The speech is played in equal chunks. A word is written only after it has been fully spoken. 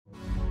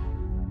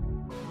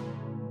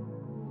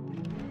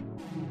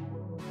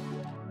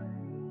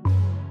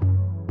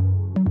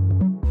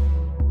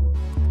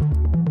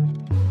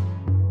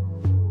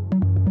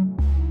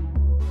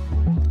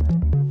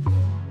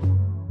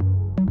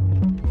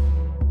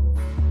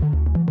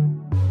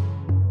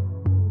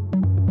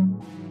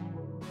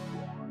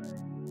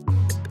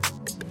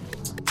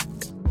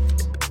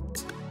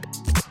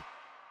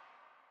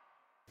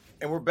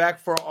back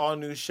for an all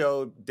new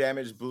show,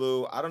 Damaged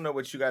Blue. I don't know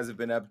what you guys have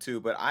been up to,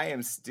 but I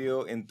am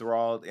still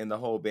enthralled in the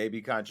whole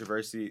baby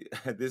controversy.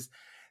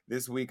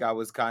 This week, I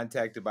was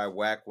contacted by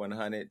Whack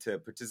 100 to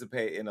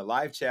participate in a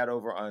live chat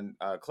over on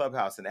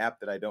Clubhouse, an app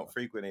that I don't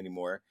frequent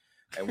anymore,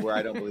 and where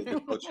I don't believe the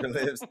culture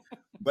lives.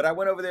 But I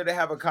went over there to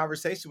have a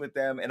conversation with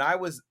them, and I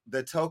was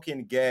the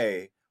token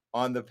gay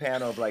on the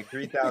panel of like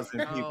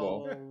 3,000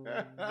 people,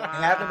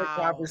 having a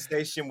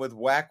conversation with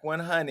Whack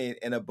 100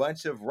 and a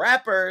bunch of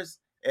rappers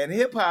and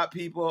hip hop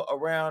people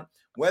around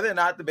whether or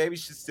not the baby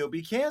should still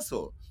be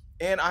canceled.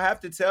 And I have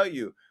to tell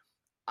you,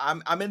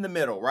 I'm in the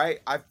middle, right?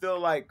 I feel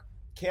like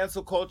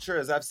cancel culture,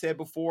 as I've said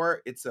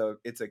before, it's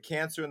a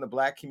cancer in the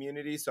Black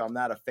community, so I'm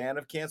not a fan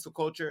of cancel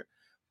culture.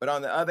 But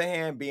on the other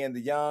hand, being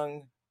the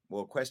young,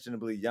 well,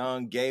 questionably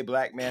young gay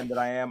Black man that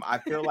I am, I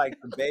feel like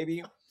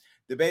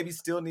the baby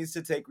still needs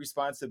to take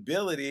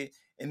responsibility.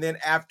 And then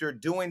after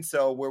doing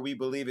so, where we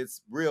believe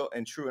it's real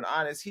and true and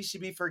honest, he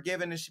should be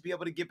forgiven and should be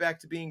able to get back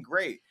to being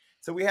great.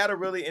 So we had a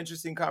really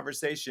interesting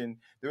conversation.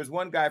 There was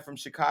one guy from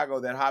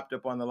Chicago that hopped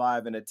up on the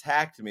live and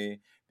attacked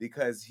me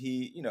because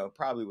he,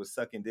 probably was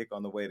sucking dick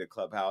on the way to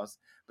Clubhouse.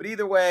 But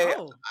either way,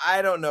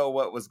 I don't know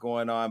what was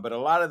going on. But a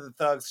lot of the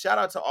thugs, shout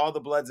out to all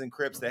the Bloods and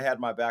Crips that had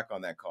my back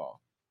on that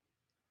call.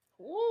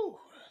 Woo,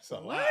 that's a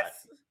lot.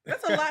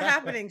 That's a lot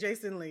happening,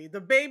 Jason Lee.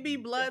 The baby,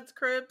 Bloods,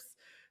 Crips,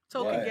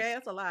 token gay,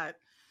 that's a lot.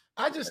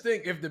 I just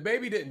think if the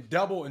baby didn't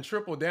double and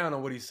triple down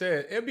on what he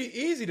said, it'd be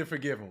easy to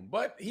forgive him.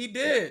 But he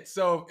did.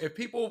 So if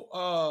people,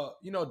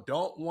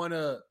 don't want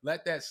to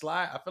let that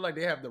slide, I feel like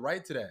they have the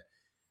right to that.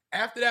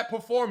 After that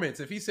performance,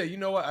 if he said, you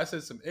know what, I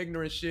said some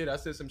ignorant shit. I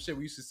said some shit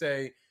we used to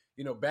say,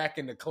 back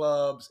in the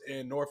clubs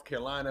in North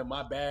Carolina,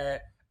 my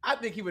bad. I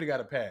think he would have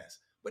got a pass.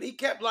 But he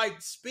kept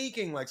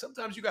speaking.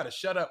 Sometimes you got to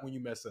shut up when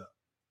you mess up.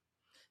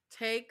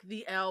 Take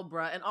the L,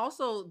 bruh. And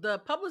also the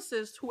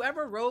publicist,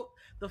 whoever wrote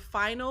the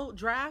final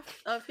draft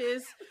of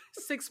his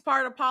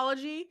 6-part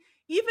apology,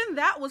 even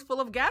that was full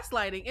of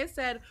gaslighting. It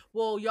said,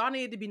 well, y'all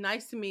need to be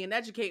nice to me and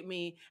educate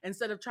me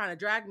instead of trying to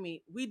drag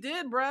me. We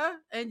did, bruh.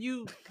 And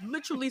you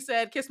literally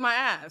said, kiss my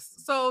ass.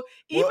 So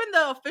even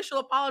the official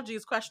apology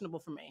is questionable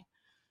for me.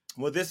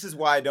 Well, this is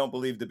why I don't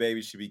believe the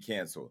baby should be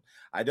canceled.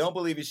 I don't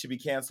believe it should be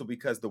canceled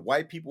because the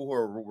white people who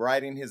are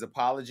writing his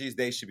apologies,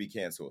 they should be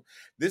canceled.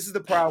 This is the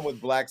problem with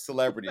Black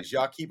celebrities.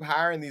 Y'all keep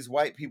hiring these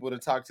white people to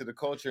talk to the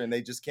culture and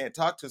they just can't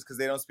talk to us because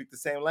they don't speak the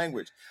same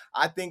language.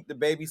 I think the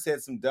baby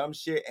said some dumb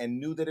shit and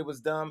knew that it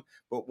was dumb,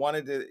 but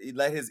wanted to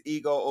let his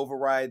ego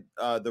override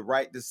the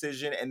right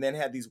decision and then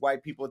had these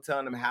white people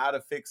telling him how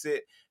to fix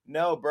it.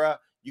 No, bruh.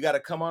 You got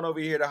to come on over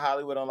here to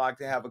Hollywood Unlocked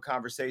to have a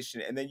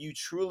conversation. And then you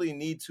truly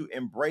need to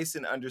embrace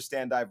and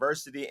understand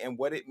diversity and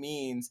what it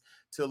means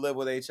to live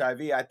with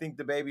HIV. I think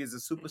the baby is a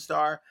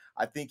superstar.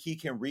 I think he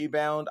can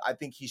rebound. I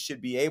think he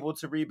should be able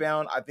to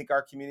rebound. I think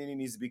our community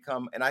needs to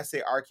become, and I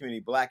say our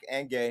community, Black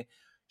and gay,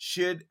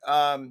 should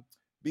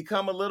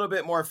become a little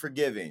bit more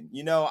forgiving.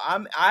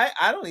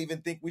 I don't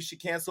even think we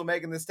should cancel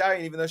Megan Thee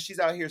Stallion, even though she's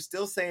out here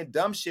still saying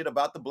dumb shit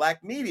about the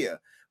Black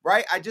media.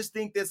 Right? I just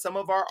think that some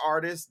of our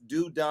artists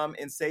do dumb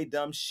and say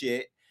dumb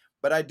shit,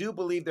 but I do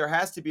believe there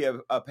has to be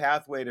a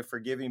pathway to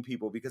forgiving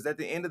people because at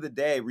the end of the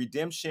day,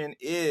 redemption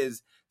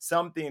is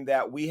something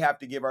that we have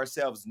to give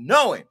ourselves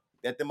knowing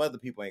that them other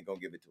people ain't going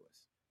to give it to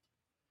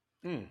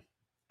us.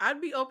 I'd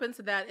be open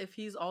to that if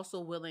he's also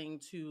willing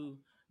to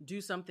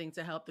do something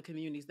to help the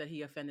communities that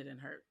he offended and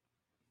hurt.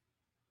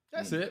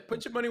 That's it.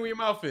 Put your money where your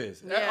mouth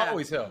is. That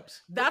always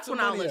helps. That's when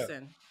I'll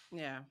listen.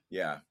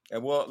 Yeah.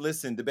 And well,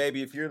 listen, the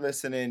baby, if you're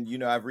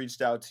listening, I've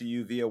reached out to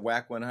you via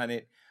Whack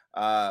 100.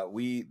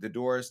 The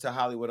doors to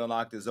Hollywood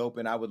Unlocked is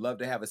open. I would love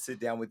to have a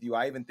sit down with you.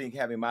 I even think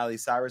having Miley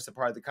Cyrus a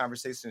part of the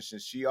conversation,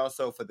 since she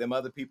also, for them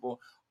other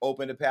people,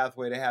 opened a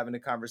pathway to having a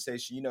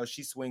conversation.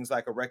 She swings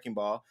like a wrecking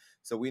ball.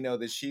 So we know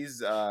that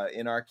she's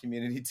in our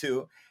community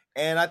too.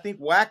 And I think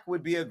Whack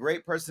would be a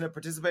great person to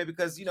participate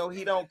because, he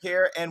don't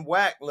care. And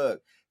Whack,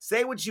 look,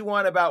 say what you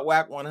want about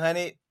Whack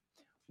 100.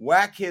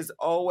 Whack has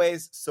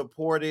always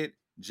supported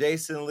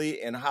Jason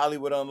Lee and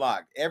Hollywood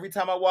Unlocked. Every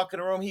time I walk in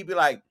the room, he'd be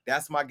like,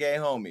 that's my gay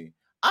homie.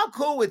 I'm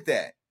cool with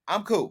that.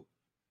 I'm cool.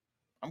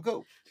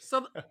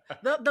 So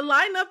the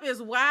lineup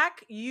is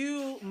Whack,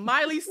 you,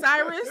 Miley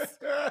Cyrus,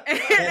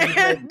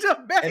 and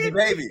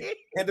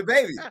the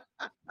baby.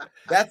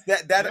 That's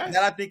that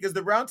I think is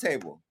the round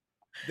table.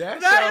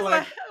 That sounds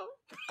like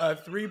a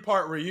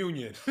 3-part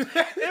reunion.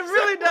 It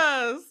really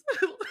does.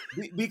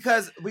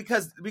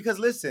 Because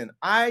listen,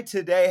 I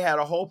today had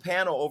a whole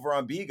panel over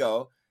on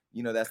Bigo.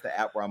 That's the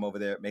app where I'm over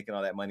there making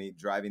all that money,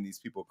 driving these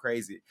people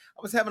crazy.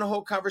 I was having a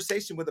whole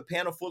conversation with a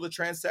panel full of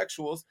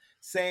transsexuals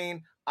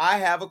saying, I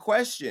have a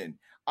question.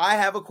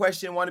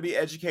 Want to be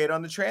educated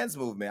on the trans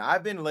movement.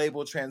 I've been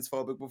labeled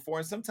transphobic before,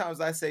 and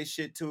sometimes I say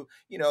shit to,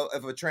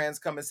 if a trans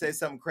come and say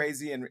something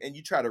crazy and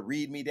you try to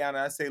read me down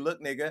and I say,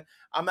 look, nigga,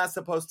 I'm not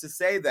supposed to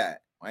say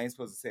that. I ain't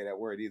supposed to say that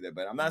word either,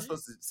 but I'm not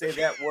supposed to say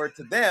that word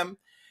to them,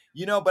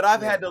 but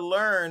I've had to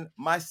learn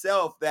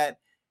myself that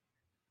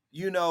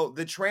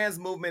the trans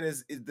movement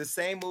is the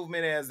same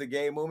movement as the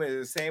gay movement,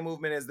 is the same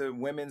movement as the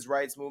women's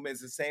rights movement,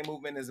 it's the same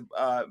movement as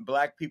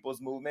black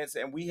people's movements,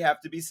 and we have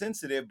to be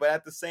sensitive, but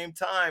at the same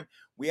time,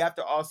 we have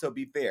to also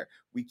be fair.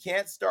 We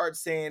can't start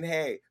saying,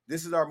 hey,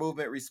 this is our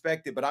movement,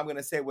 respect it, but I'm going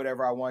to say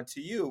whatever I want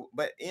to you.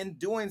 But in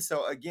doing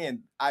so,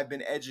 again, I've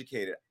been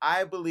educated.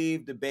 I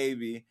believe the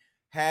baby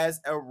has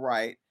a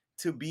right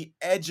to be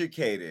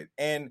educated.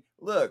 And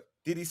look,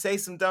 did he say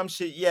some dumb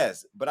shit?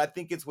 Yes. But I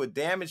think it's what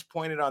Damage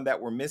pointed on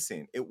that we're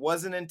missing. It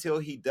wasn't until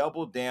he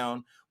doubled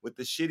down with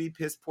the shitty,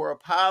 piss poor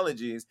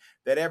apologies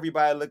that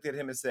everybody looked at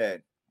him and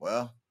said,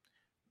 well,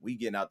 we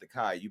getting out the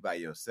car. You by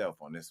yourself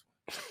on this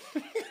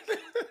one.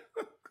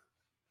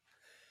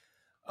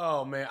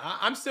 Oh man,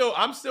 I'm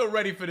still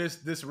ready for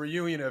this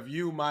reunion of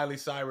you, Miley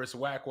Cyrus,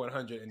 Whack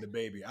 100, and the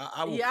baby.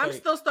 I will. Yeah, I'm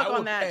still stuck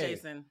on that, pay.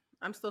 Jason.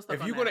 I'm still stuck.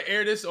 If you're gonna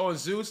air this on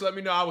Zeus, let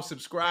me know. I will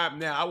subscribe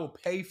now. I will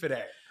pay for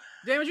that.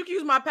 Damn it, you can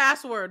use my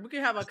password. We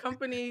can have a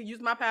company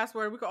use my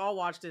password. We can all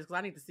watch this because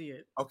I need to see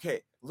it.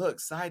 Okay, look,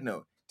 side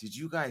note. Did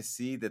you guys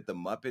see that the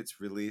Muppets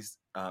released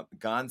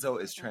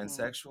Gonzo is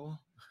transsexual?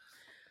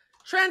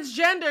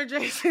 Transgender,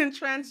 Jason.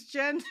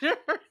 Transgender.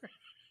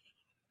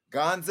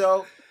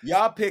 Gonzo,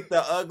 y'all picked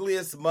the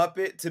ugliest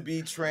Muppet to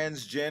be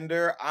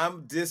transgender.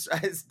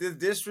 It's the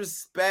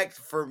disrespect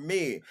for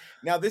me.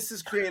 Now, this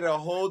has created a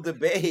whole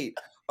debate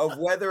of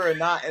whether or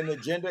not an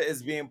agenda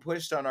is being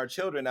pushed on our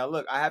children. Now,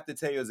 look, I have to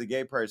tell you as a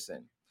gay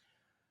person,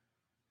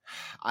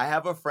 I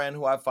have a friend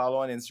who I follow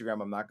on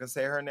Instagram. I'm not going to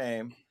say her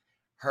name.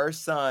 Her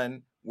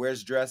son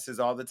wears dresses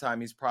all the time.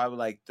 He's probably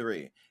like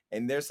 3.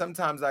 And there's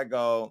sometimes I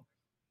go,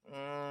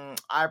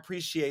 I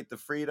appreciate the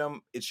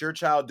freedom. It's your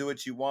child. Do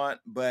what you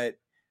want. But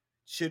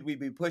should we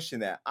be pushing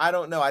that? I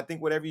don't know. I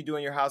think whatever you do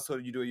in your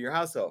household, you do in your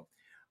household.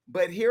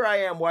 But here I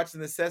am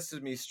watching the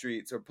Sesame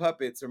Streets or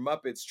Puppets or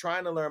Muppets,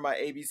 trying to learn my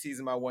ABCs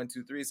and my 1,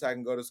 2, 3 so I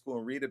can go to school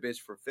and read a bitch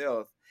for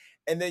filth.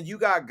 And then you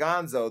got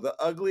Gonzo, the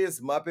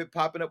ugliest Muppet,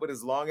 popping up with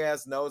his long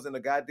ass nose and a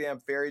goddamn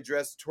fairy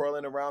dress,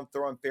 twirling around,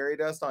 throwing fairy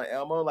dust on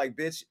Elmo. Like,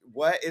 bitch,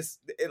 what?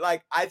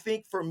 I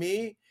think for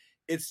me,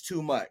 it's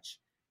too much.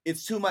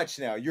 It's too much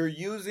now.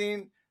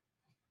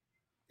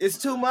 It's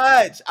too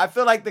much. I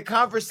feel like the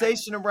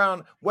conversation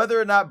around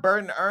whether or not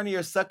Bert and Ernie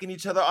are sucking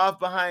each other off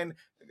behind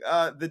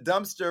the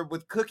dumpster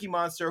with Cookie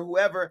Monster or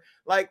whoever,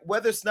 like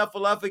whether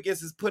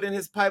Snuffleupagus is putting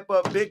his pipe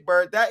up Big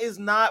Bird, that is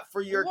not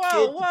for your kid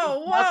to be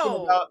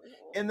talking about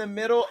in the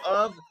middle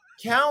of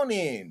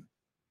counting.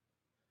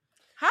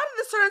 How did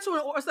this turn into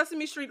a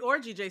Sesame Street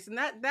orgy, Jason?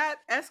 That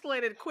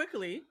escalated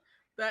quickly.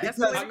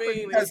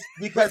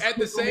 Because at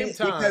the same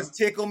time, because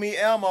Tickle Me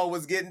Elmo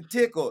was getting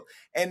tickled,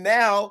 and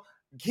now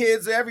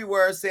kids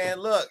everywhere are saying,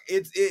 look,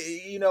 if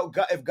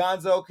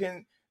Gonzo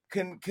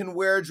can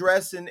wear a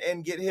dress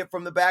and get hit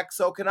from the back,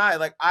 so can I.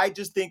 Like, I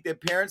just think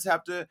that parents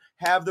have to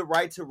have the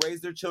right to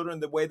raise their children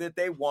the way that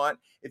they want.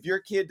 If your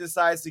kid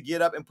decides to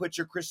get up and put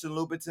your Christian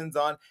Louboutins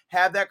on,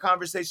 have that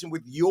conversation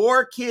with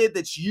your kid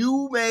that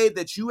you made,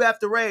 that you have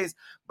to raise.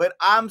 But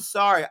I'm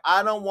sorry,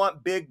 I don't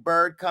want Big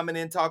Bird coming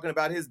in talking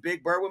about his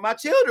Big Bird with my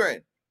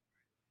children.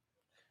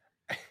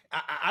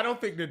 I don't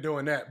think they're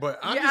doing that, but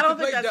I don't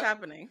think that's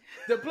happening.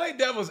 To play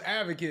devil's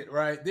advocate,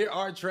 right? There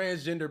are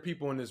transgender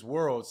people in this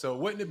world, so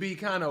wouldn't it be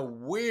kind of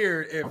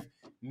weird if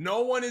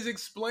no one is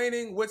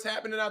explaining what's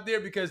happening out there?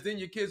 Because then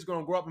your kid's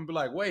gonna grow up and be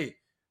like, "Wait,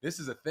 this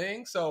is a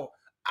thing." So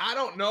I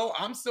don't know.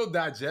 I'm still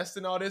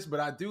digesting all this, but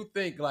I do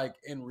think, like,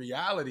 in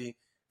reality,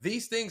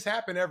 these things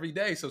happen every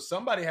day. So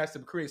somebody has to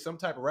create some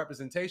type of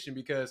representation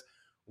because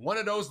one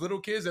of those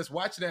little kids that's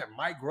watching that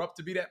might grow up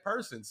to be that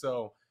person.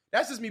 So.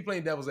 That's just me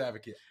playing devil's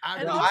advocate.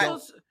 I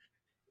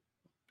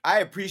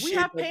appreciate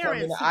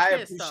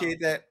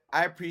that.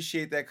 I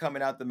appreciate that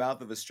coming out the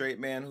mouth of a straight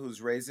man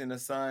who's raising a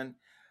son.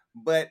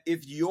 But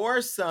if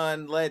your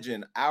son,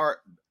 Legend, our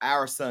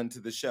son to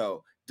the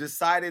show,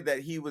 decided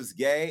that he was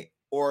gay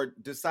or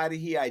decided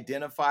he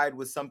identified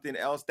with something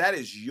else, that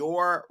is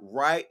your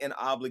right and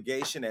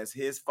obligation as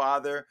his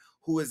father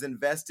who is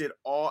invested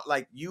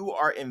you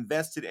are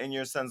invested in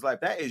your son's life.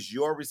 That is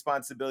your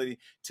responsibility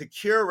to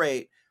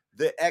curate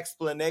the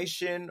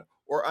explanation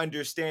or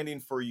understanding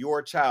for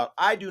your child.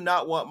 I do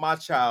not want my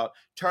child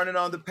turning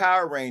on the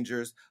Power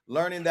Rangers,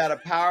 learning that a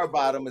power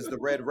bottom is the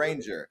Red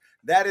Ranger.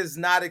 That is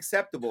not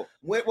acceptable.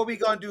 What are we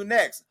going to do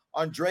next?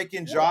 On Drake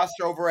and Josh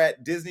over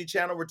at Disney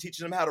Channel, we're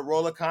teaching them how to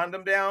roll a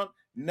condom down?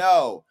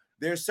 No.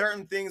 There's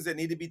certain things that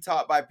need to be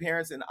taught by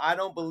parents, and I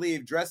don't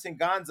believe dressing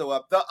Gonzo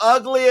up, the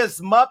ugliest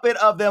Muppet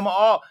of them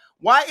all.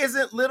 Why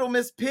isn't Little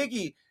Miss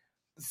Piggy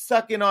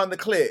sucking on the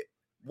clit?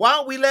 Why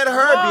don't we let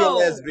her be a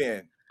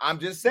lesbian? I'm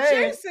just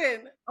saying.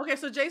 Jason. Okay,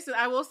 so Jason,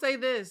 I will say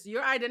this.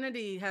 Your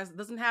identity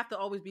doesn't have to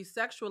always be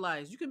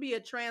sexualized. You could be a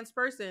trans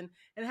person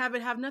and have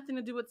it have nothing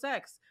to do with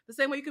sex. The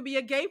same way you could be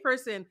a gay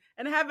person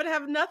and have it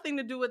have nothing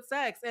to do with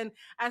sex. And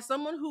as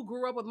someone who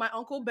grew up with my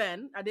Uncle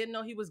Ben, I didn't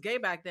know he was gay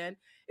back then.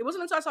 It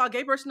wasn't until I saw a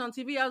gay person on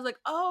TV, I was like,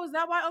 oh, is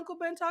that why Uncle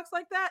Ben talks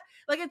like that?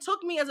 Like, it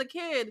took me as a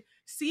kid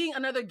seeing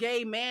another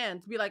gay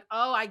man to be like,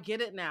 oh, I get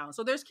it now.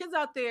 So there's kids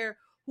out there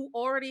who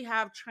already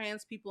have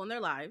trans people in their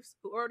lives,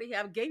 who already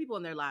have gay people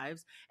in their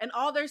lives, and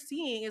all they're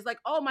seeing is like,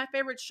 oh, my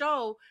favorite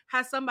show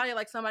has somebody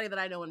that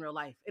I know in real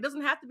life. It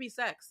doesn't have to be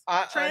sex.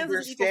 Trans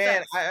doesn't equal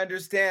sex. I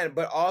understand,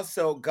 but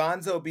also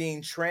Gonzo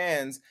being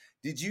trans.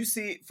 Did you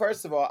see?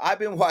 First of all, I've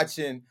been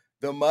watching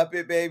the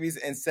Muppet Babies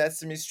and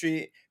Sesame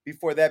Street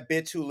before that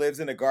bitch who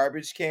lives in a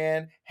garbage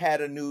can had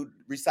a new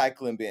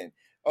recycling bin.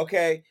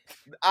 Okay,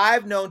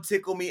 I've known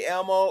Tickle Me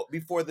Elmo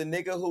before the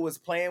nigga who was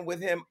playing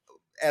with him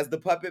as the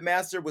puppet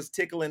master was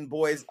tickling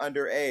boys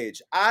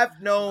underage.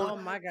 I've known Oh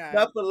my God.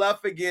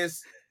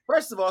 Snuffleupagus.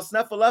 First of all,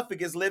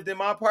 Snuffleupagus lived in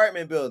my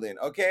apartment building,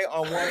 okay,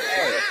 on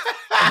 1A.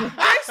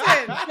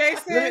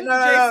 Jason.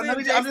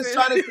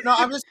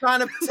 I'm just trying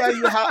to tell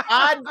you how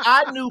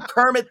I knew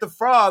Kermit the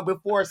Frog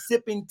before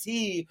sipping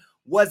tea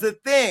was a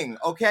thing.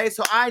 Okay,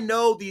 so I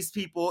know these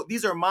people.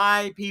 These are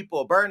my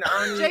people. Bert and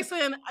Ernie.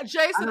 Jason.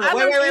 I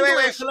learned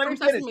English from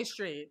Sesame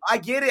Street. I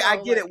get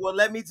it. Well,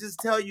 let me just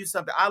tell you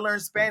something. I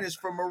learned Spanish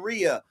from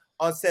Maria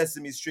on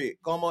Sesame Street.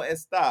 ¿Cómo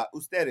está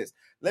ustedes?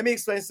 Let me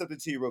explain something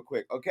to you real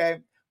quick, okay?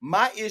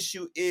 My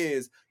issue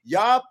is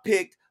y'all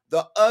picked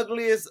the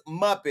ugliest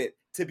Muppet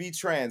to be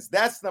trans.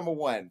 That's number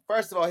one.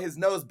 First of all, his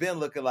nose been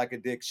looking like a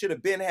dick. Should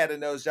have been had a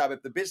nose job.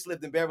 If the bitch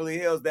lived in Beverly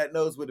Hills, that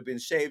nose would have been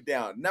shaved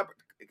down.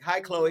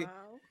 Hi, Chloe. Wow.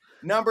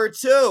 Number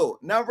two,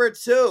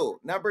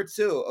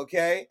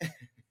 okay?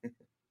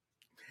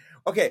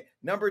 Okay,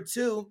 number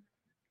two,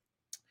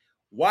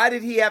 why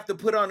did he have to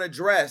put on a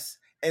dress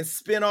and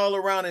spin all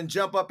around and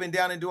jump up and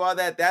down and do all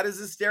that? That is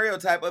a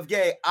stereotype of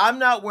gay. I'm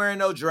not wearing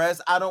no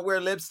dress. I don't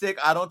wear lipstick.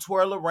 I don't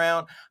twirl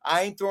around.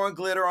 I ain't throwing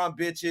glitter on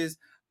bitches.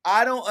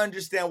 I don't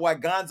understand why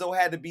Gonzo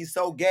had to be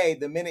so gay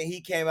the minute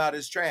he came out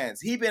as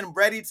trans. He been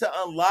ready to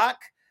unlock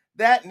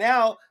that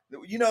now.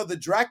 You know, the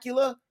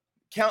Dracula,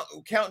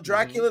 Count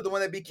Dracula, the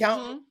one that be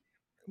counting.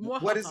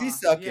 What is he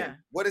sucking? Yeah.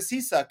 What is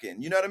he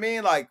sucking? You know what I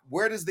mean? Like,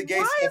 where does the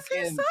gay stuff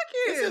end?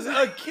 This is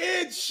a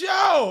kid's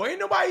show. Ain't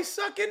nobody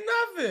sucking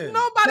nothing.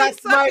 Nobody's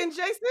sucking,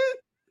 Jason.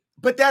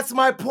 But that's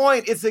my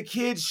point. It's a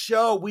kid's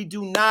show. We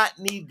do not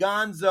need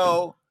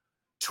Gonzo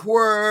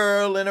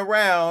twirling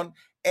around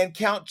and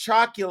Count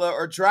Chocula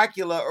or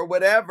Dracula or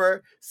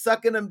whatever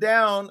sucking him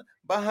down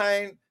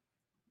behind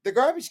the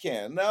garbage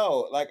can.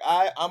 No, like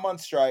I'm on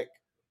strike.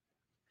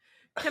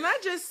 Can I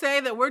just say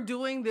that we're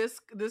doing this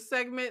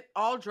segment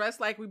all dressed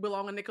like we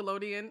belong on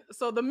Nickelodeon?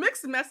 So the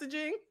mixed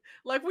messaging,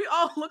 like we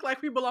all look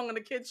like we belong on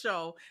a kid's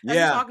show. And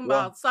we're talking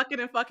about sucking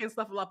and fucking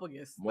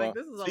Snuffleupagus. Like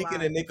this is a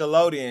speaking of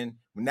Nickelodeon,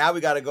 now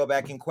we got to go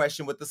back and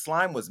question what the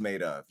slime was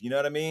made of. You know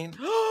what I mean?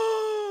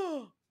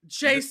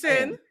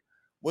 Jason.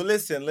 Well,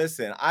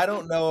 listen. I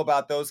don't know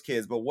about those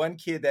kids, but one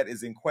kid that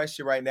is in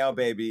question right now,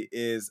 baby,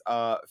 is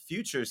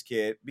Future's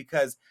kid,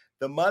 because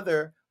the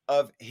mother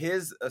of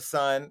his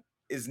son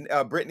is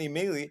Brittany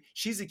Mealy.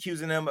 She's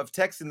accusing him of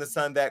texting the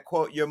son that,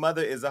 quote, your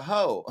mother is a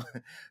hoe.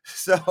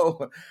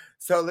 So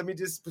let me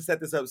just set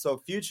this up. So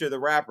Future, the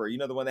rapper, you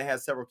know, the one that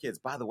has several kids.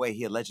 By the way,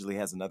 he allegedly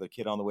has another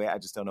kid on the way. I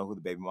just don't know who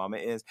the baby mama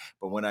is.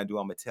 But when I do,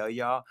 I'm going to tell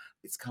y'all,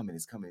 it's coming.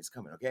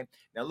 Okay.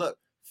 Now look,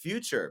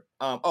 Future.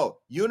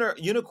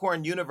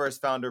 Unicorn Universe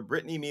founder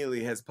Brittany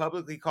Mealy has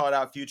publicly called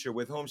out Future,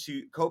 with whom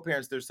she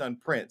co-parents their son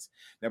Prince.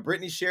 Now,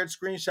 Brittany shared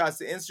screenshots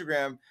to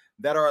Instagram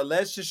that are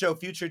alleged to show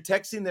Future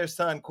texting their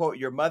son, quote,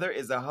 your mother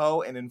is a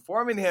hoe, and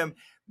informing him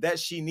that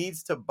she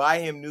needs to buy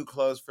him new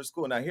clothes for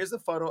school. Now, here's a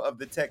photo of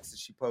the text that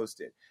she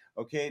posted.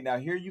 Okay, now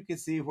here you can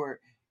see where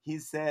he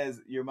says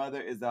your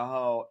mother is a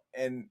hoe,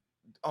 and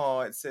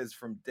it says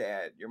from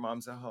dad, your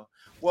mom's a hoe.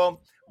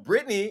 Well,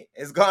 Brittany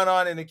has gone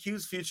on and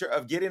accused Future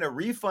of getting a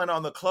refund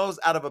on the clothes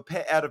out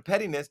of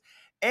pettiness,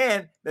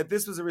 and that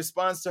this was a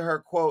response to her,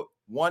 quote,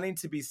 wanting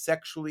to be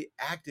sexually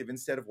active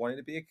instead of wanting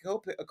to be a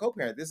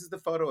co-parent. This is the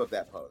photo of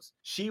that post.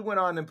 She went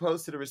on and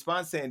posted a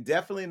response saying,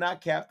 definitely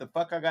not Cap. The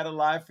fuck I gotta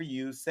lie for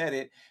you. Said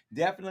it.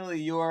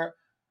 Definitely your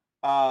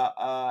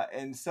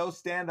and so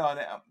stand on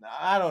it.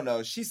 I don't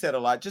know. She said a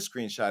lot. Just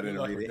screenshot it and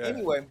read it.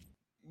 Anyway,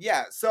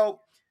 yeah.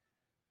 So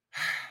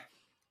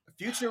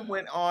Future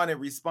went on and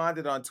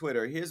responded on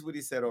Twitter. Here's what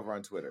he said over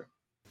on Twitter.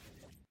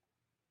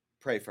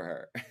 Pray for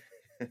her.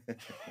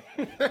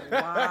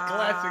 Wow.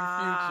 Classic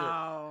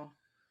Future.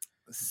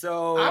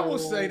 So I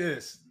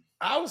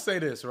will say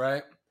this,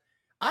 right?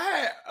 I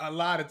had a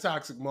lot of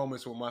toxic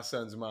moments with my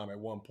son's mom at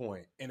one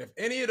point. And if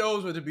any of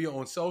those were to be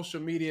on social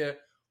media,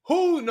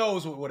 who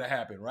knows what would have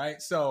happened, right?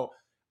 So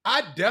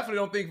I definitely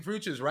don't think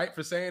Future's right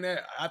for saying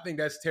that. I think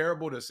that's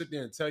terrible to sit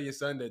there and tell your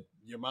son that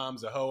your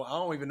mom's a hoe. I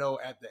don't even know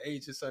at the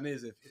age his son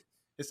is if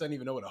his son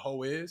even know what a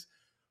hoe is.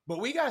 But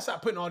we got to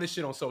stop putting all this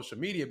shit on social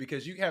media,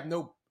 because you have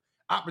no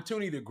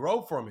opportunity to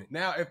grow from it.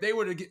 Now, if they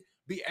were to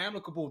be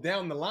amicable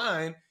down the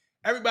line,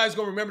 everybody's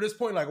going to remember this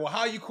point like, well, how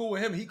are you cool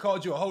with him? He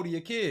called you a hoe to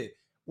your kid.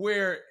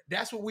 Where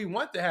that's what we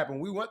want to happen.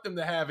 We want them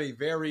to have a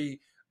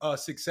very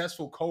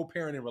successful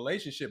co-parenting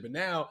relationship. But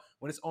now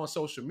when it's on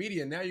social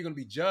media, now you're going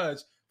to be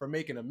judged for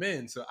making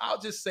amends. So I'll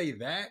just say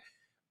that.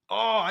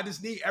 I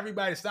just need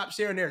everybody to stop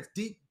sharing their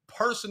deep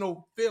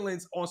personal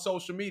feelings on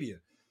social media.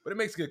 But it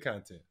makes good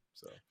content.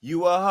 So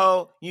You a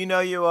hoe, you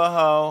know you a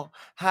hoe.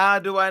 How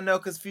do I know?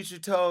 Because Future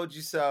told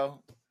you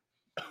so.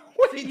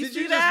 wait, You did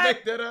see you just that?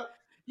 make that up?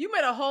 You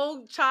made a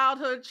whole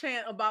childhood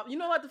chant about, you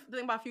know what, the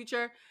thing about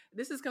Future,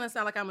 this is going to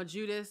sound like I'm a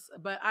Judas,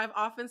 but I've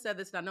often said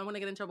this, and I don't want to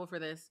get in trouble for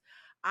this.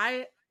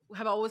 I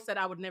have always said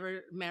I would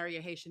never marry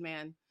a Haitian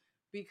man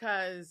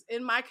because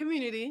in my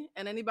community,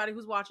 and anybody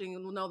who's watching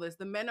will know this,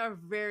 the men are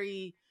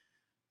very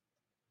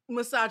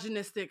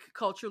misogynistic,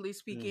 culturally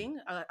speaking.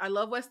 I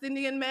love West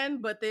Indian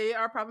men, but they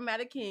are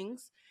problematic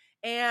kings.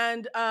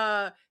 And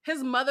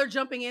his mother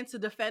jumping in to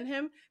defend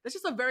him, that's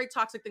just a very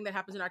toxic thing that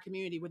happens in our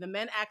community where the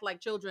men act like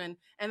children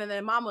and then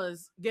their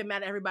mamas get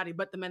mad at everybody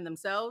but the men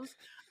themselves.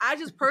 I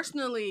just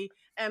personally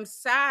am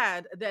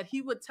sad that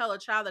he would tell a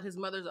child that his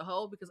mother's a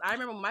hoe, because I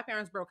remember when my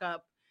parents broke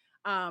up,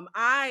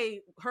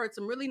 I heard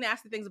some really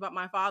nasty things about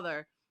my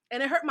father,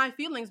 and it hurt my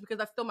feelings because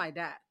that's still my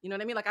dad. You know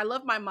what I mean? Like, I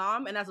love my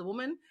mom, and as a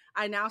woman,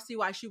 I now see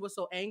why she was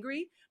so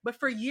angry. But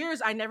for years,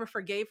 I never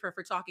forgave her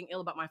for talking ill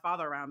about my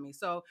father around me.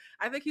 So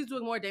I think he's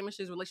doing more damage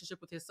to his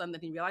relationship with his son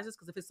than he realizes.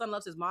 Because if his son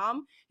loves his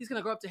mom, he's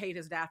gonna grow up to hate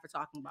his dad for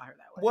talking about her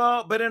that way.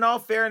 Well, but in all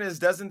fairness,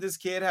 doesn't this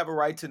kid have a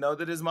right to know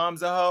that his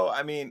mom's a hoe?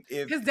 I mean,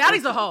 if His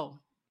daddy's a hoe.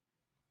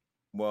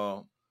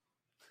 Well,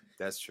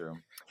 that's true.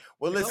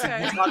 Well, listen,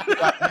 Okay.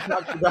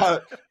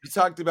 you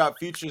talked about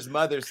Future's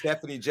mother,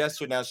 Stephanie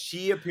Jester. Now,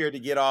 she appeared to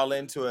get all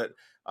into it,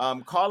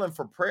 calling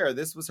for prayer.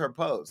 This was her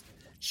post.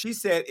 She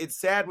said, "It's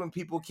sad when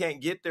people can't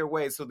get their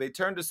way, so they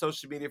turn to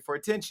social media for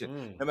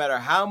attention. No matter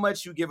how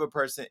much you give a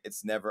person,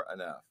 it's never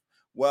enough."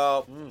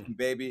 Well,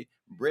 baby,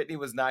 Brittany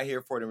was not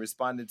here for it and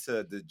responded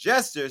to the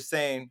Jester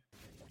saying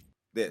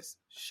this: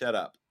 "Shut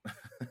up."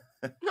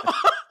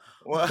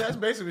 Well, that's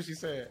basically what she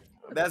said.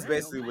 That's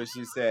basically what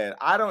she said.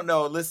 I don't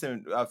know.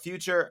 Listen,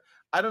 Future,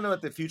 I don't know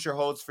what the future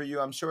holds for you.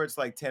 I'm sure it's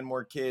like 10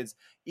 more kids.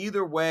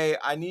 Either way,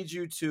 I need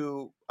you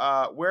to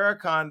wear a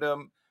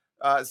condom,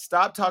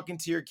 stop talking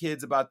to your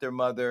kids about their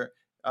mother,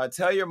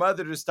 tell your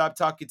mother to stop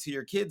talking to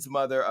your kids'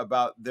 mother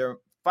about their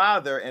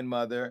father and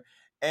mother.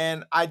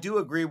 And I do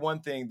agree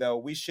one thing, though.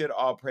 We should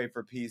all pray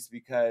for peace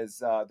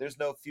because there's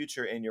no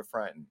future in your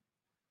fronting.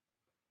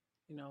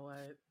 You know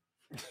what?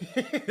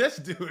 This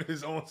dude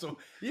is on some.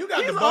 You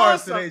got the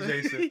bars today,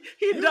 Jason.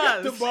 He does.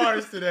 Got the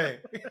bars today.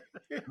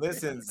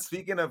 Listen,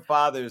 speaking of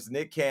fathers,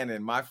 Nick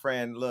Cannon, my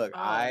friend, look,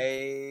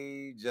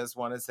 I just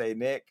want to say,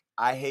 Nick,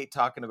 I hate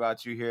talking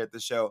about you here at the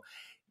show,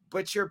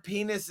 but your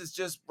penis is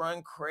just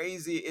run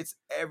crazy. It's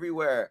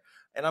everywhere.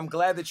 And I'm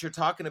glad that you're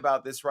talking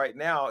about this right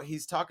now.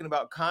 He's talking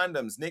about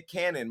condoms. Nick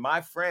Cannon,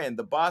 my friend,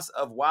 the boss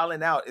of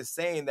Wildin' Out, is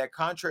saying that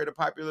contrary to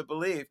popular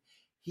belief,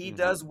 he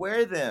does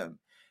wear them.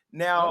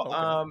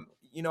 Now,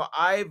 you know,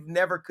 I've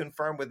never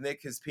confirmed with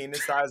Nick his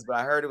penis size, but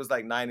I heard it was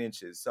like 9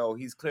 inches. So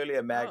he's clearly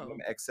a Magnum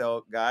XL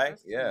guy.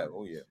 Yeah.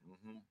 Oh, yeah.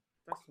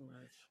 That's too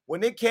much. Well,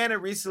 Nick Cannon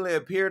recently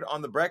appeared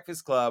on The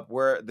Breakfast Club,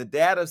 where the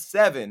dad of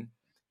 7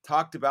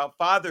 talked about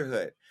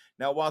fatherhood.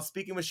 Now, while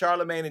speaking with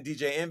Charlamagne and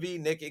DJ Envy,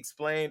 Nick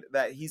explained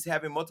that he's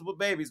having multiple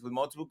babies with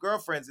multiple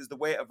girlfriends is the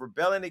way of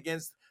rebelling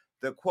against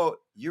the, quote,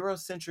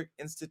 Eurocentric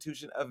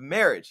institution of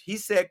marriage. He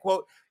said,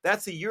 quote,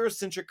 that's a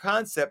Eurocentric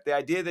concept, the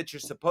idea that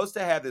you're supposed to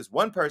have this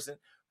one person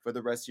for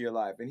the rest of your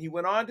life. And he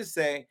went on to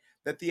say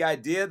that the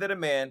idea that a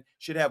man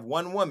should have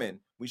one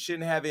woman, we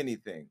shouldn't have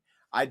anything.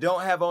 I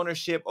don't have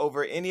ownership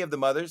over any of the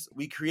mothers.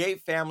 We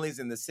create families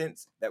in the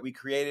sense that we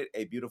created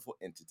a beautiful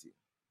entity.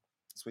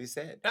 That's what he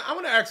said. Now, I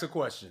want to ask a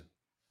question.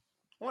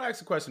 I want to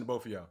ask a question to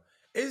both of y'all.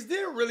 Is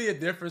there really a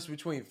difference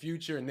between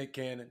Future and Nick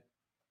Cannon?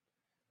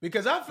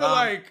 Because I feel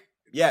like...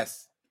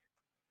 Yes.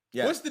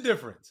 What's the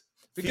difference?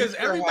 Because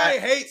Future everybody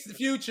hates the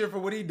Future for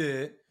what he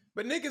did,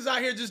 but Nick is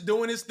out here just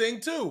doing his thing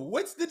too.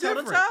 What's the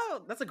difference?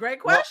 That's a great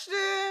question.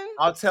 Well,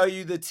 I'll tell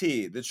you the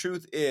tea. The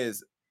truth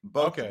is,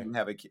 both of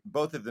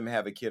them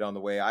have a kid on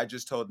the way. I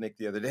just told Nick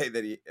the other day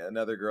that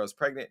another girl is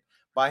pregnant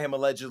by him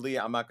allegedly.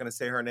 I'm not going to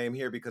say her name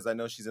here because I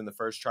know she's in the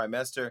first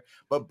trimester,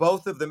 but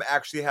both of them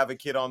actually have a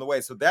kid on the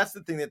way. So that's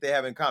the thing that they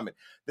have in common.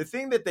 The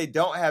thing that they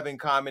don't have in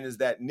common is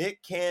that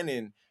Nick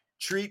Cannon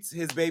treats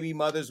his baby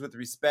mothers with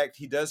respect.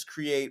 He does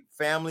create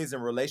families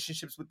and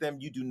relationships with them.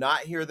 You do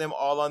not hear them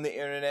all on the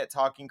internet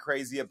talking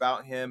crazy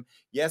about him.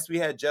 Yes, we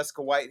had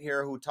Jessica White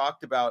here who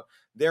talked about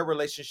their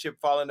relationship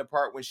falling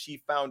apart when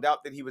she found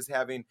out that he was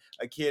having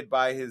a kid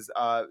by his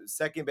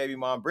second baby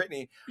mom,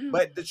 Brittany.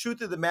 But the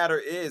truth of the matter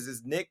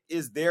is Nick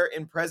is there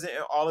and present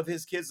in all of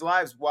his kids'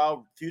 lives,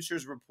 while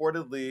Future's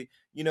reportedly,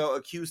 you know,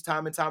 accused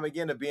time and time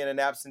again of being an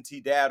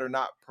absentee dad or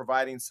not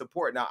providing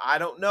support. Now, I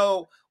don't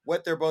know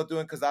what they're both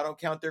doing because I don't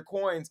count their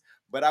coins,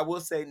 but I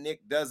will say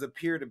Nick does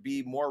appear to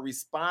be more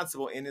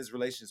responsible in his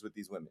relations with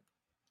these women.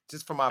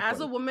 Just from my point. As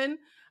a woman,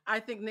 I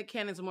think Nick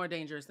Cannon's more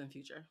dangerous than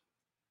Future.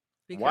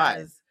 Because,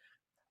 why?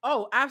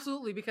 Oh,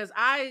 absolutely. Because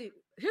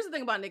here's the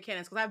thing about Nick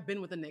Cannon, because I've been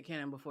with a Nick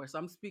Cannon before, so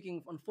I'm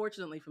speaking,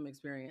 unfortunately, from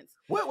experience.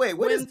 What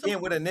does being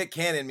with a Nick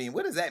Cannon mean?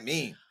 What does that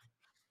mean?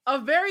 A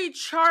very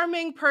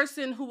charming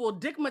person who will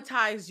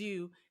dickmatize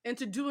you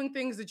into doing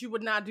things that you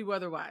would not do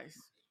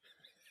otherwise.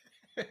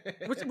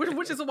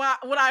 which is what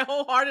I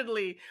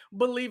wholeheartedly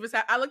believe is.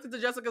 I looked into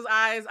Jessica's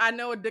eyes. I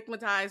know a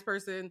dickmatized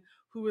person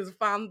who has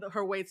found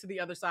her way to the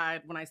other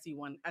side when I see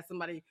one, as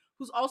somebody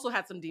who's also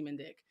had some demon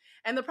dick.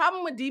 And the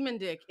problem with demon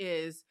dick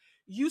is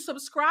you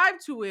subscribe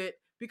to it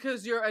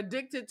because you're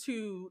addicted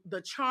to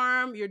the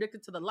charm, you're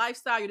addicted to the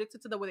lifestyle, you're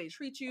addicted to the way they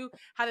treat you,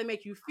 how they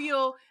make you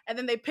feel, and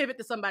then they pivot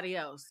to somebody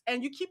else.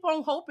 And you keep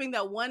on hoping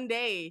that one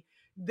day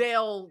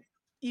they'll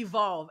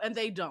evolve, and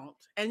they don't.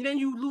 And then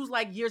you lose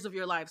like years of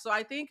your life. So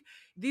I think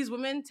these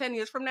women 10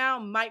 years from now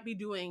might be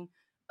doing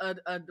a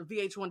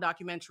VH1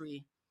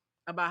 documentary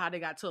about how they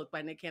got took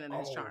by Nick Cannon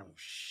and his charm.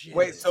 Shit.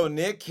 Wait, so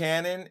Nick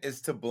Cannon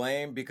is to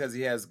blame because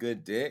he has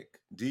good dick?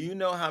 Do you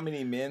know how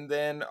many men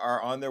then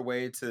are on their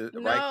way to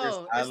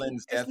Rikers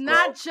Island's death row? It's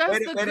not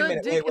just the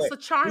good dick, it's the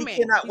charming. We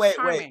cannot,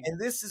 wait. And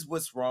this is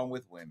what's wrong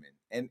with women.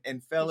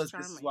 And fellas,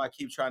 this is why I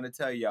keep trying to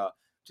tell y'all,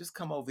 just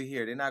come over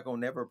here. They're not going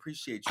to never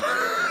appreciate you.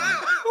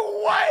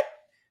 What?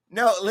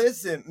 No,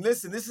 listen.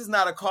 This is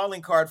not a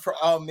calling card for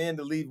all men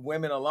to leave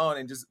women alone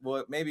and just,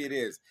 well, maybe it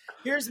is.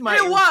 Here's my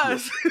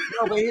issue.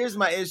 No, but here's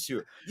my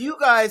issue. You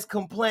guys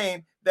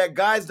complain that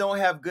guys don't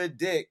have good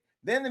dick.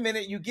 Then the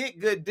minute you get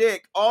good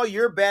dick, all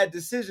your bad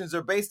decisions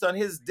are based on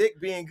his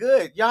dick being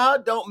good. Y'all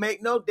don't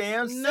make no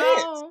damn sense.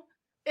 No,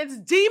 it's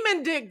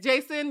demon dick,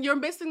 Jason. You're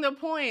missing the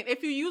point.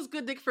 If you use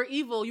good dick for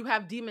evil, you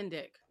have demon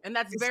dick. And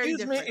that's very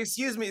different.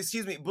 Excuse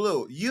me,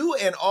 Blue. You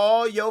and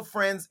all your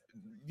friends,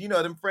 you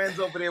know, them friends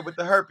over there with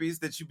the herpes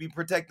that you be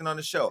protecting on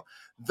the show.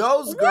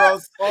 Those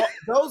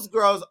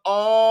girls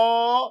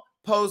all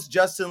post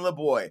Justin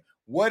LaBoy.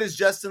 What is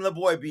Justin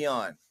LaBoy be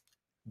on?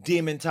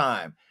 Demon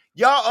Time.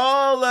 Y'all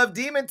all love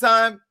Demon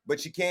Time,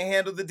 but you can't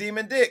handle the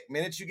demon dick.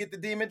 Minute you get the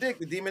demon dick,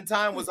 the Demon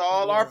Time was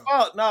all our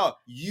fault. No,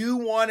 you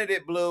wanted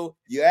it, Blue.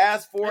 You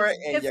asked for it,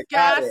 and you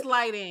got it. It's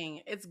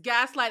gaslighting. It's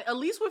gaslight. At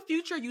least with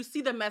Future, you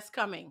see the mess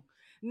coming.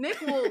 Nick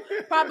will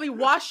probably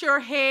wash your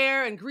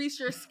hair and grease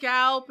your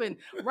scalp and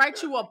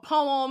write you a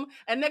poem.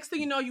 And next thing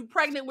you know, you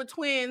pregnant with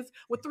twins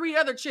with 3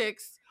 other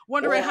chicks,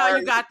 wondering how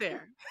you got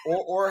there.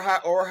 Or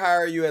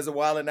hire you as a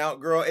wild and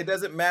out girl. It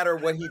doesn't matter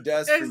what he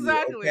does for you,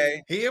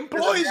 okay? He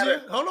employs you.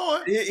 Hold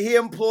on. He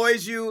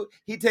employs you.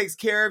 He takes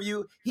care of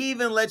you. He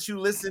even lets you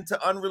listen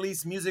to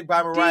unreleased music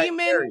by Mariah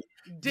Carey.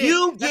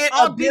 You get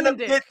a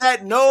benefit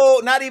that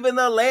not even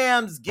the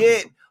lambs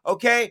get,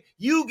 okay?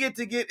 You get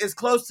to get as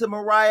close to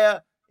Mariah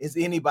as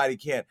anybody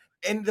can.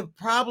 And the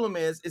problem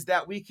is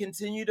that we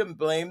continue to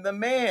blame the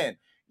man.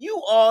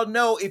 You all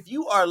know if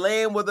you are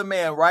laying with a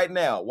man right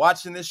now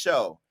watching this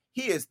show,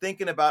 he is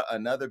thinking about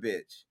another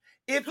bitch.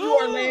 If you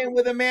are laying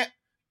with a man,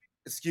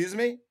 excuse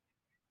me.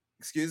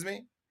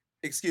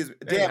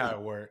 Damn, how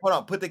it work. Hold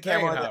on, put the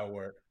camera on. How it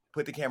work.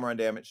 Put the camera on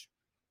damage.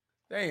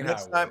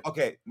 Next time,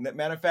 okay.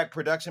 Matter of fact,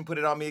 production, put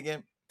it on me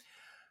again.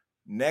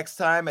 Next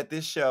time at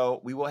this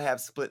show, we will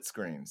have split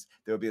screens.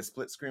 There will be a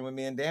split screen with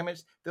me and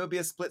Damage. There will be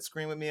a split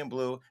screen with me and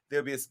Blue. There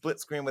will be a split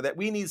screen with that.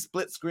 We need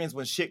split screens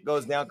when shit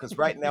goes down because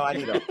right now I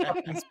need a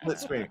fucking split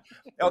screen.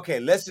 Okay,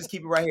 let's just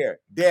keep it right here.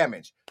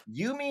 Damage.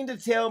 You mean to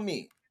tell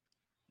me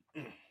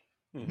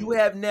you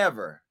have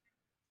never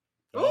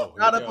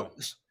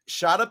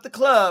shot up the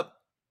club,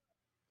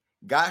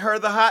 got her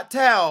the hot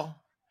towel,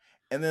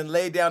 and then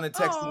laid down and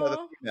text another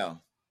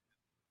female?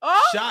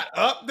 Shot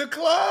up the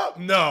club?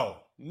 No.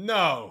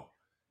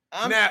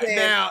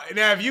 Now,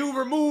 have you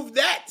removed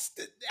that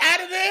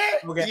out of there?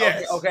 Okay,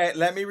 yes. Okay.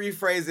 Let me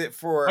rephrase it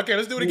for. Okay,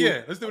 let's do it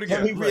again.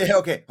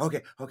 Okay.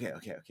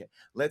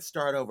 Let's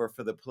start over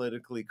for the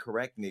politically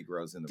correct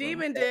Negroes in the room.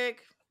 Demon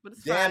dick, but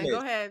it's fine. Go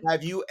ahead.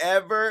 Have you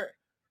ever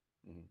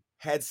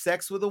had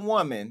sex with a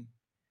woman,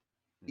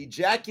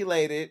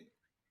 ejaculated,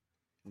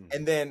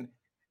 and then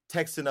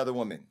text another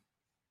woman?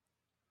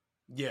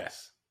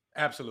 Yes,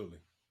 absolutely.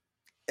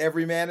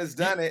 Every man has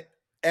done it.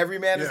 Every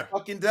man has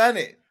fucking done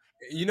it.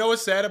 You know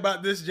what's sad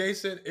about this,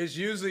 Jason? Is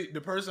usually the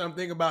person I'm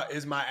thinking about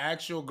is my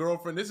actual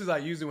girlfriend. This is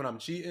like usually when I'm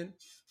cheating.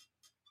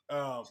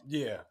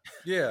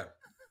 Yeah.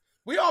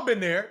 We all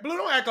been there. Blue,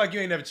 don't act like you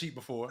ain't never cheated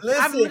before.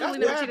 Listen,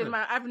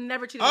 I've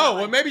never cheated. Oh,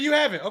 well, maybe you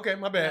haven't. Okay,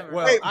 my bad. Never.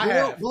 Well, wait, I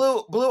have.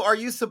 Blue, are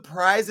you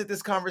surprised at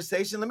this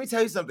conversation? Let me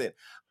tell you something.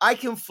 I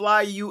can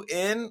fly you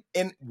in,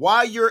 and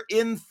while you're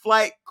in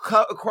flight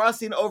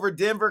crossing over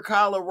Denver,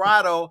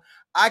 Colorado,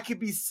 I could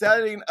be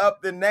setting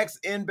up the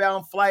next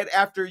inbound flight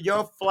after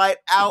your flight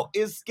out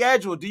is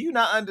scheduled. Do you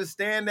not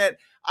understand that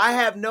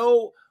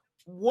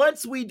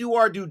once we do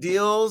our due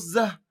deals,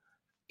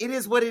 it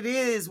is what it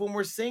is when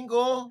we're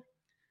single.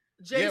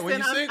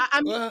 Jason,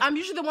 I'm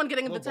usually the one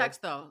getting the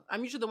text, though.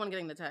 I'm usually the one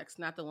getting the text,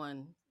 not the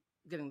one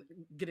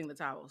getting the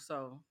towel.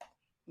 So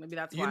maybe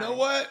that's why. You know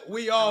what?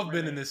 We all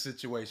been in this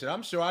situation.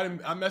 I'm sure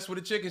I messed with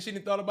a chick and she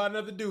didn't thought about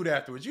another dude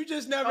afterwards. You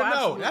just never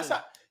know.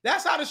 Absolutely.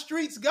 That's how the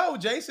streets go,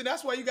 Jason.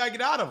 That's why you gotta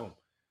get out of them.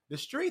 The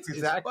streets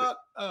is fucked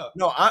up.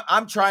 No,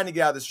 I'm trying to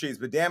get out of the streets,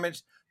 but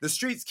Damage, the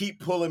streets keep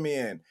pulling me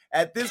in.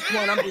 At this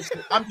point,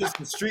 I'm just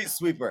a street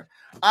sweeper.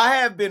 I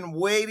have been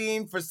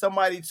waiting for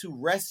somebody to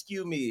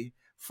rescue me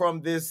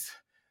from this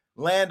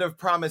land of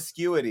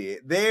promiscuity.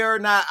 They are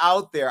not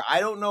out there. I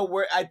don't know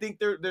where. I think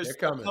there's a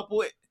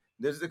couple.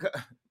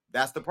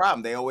 That's the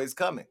problem. They always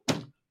coming.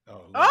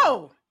 Oh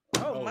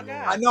my Lord.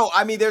 God. I know.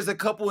 I mean, there's a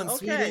couple in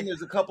Okay. Sweden,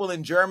 there's a couple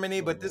in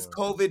Germany, but this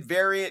COVID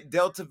variant,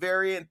 Delta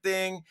variant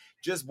thing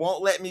just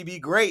won't let me be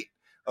great.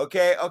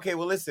 Okay.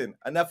 Well, listen,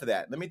 enough of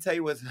that. Let me tell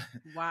you what's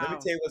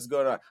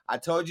going on. I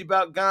told you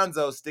about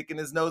Gonzo sticking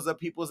his nose up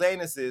people's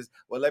anuses.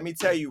 Well, let me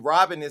tell you,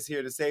 Robin is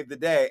here to save the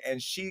day,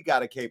 and she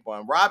got a cape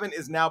on. Robin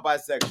is now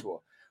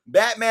bisexual.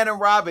 Batman and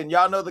Robin,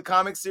 y'all know the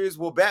comic series.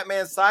 Well,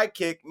 Batman's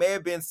sidekick may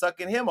have been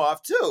sucking him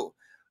off too.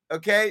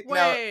 Okay.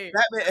 Wait.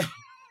 Now, Batman.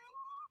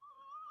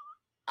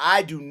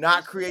 I do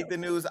not create the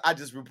news. I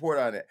just report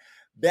on it.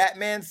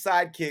 Batman's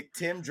sidekick,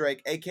 Tim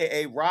Drake,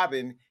 a.k.a.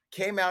 Robin,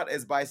 came out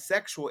as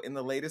bisexual in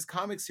the latest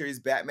comic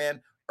series,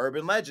 Batman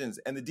Urban Legends.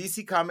 And the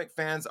DC comic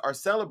fans are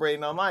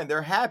celebrating online.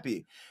 They're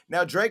happy.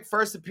 Now, Drake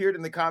first appeared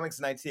in the comics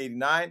in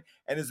 1989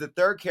 and is the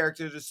third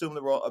character to assume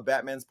the role of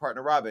Batman's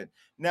partner, Robin.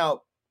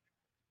 Now,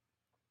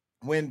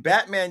 when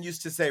Batman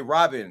used to say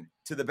Robin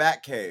to the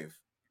Batcave.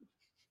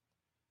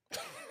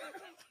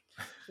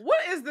 What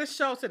is this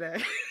show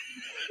today?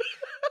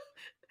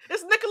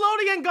 It's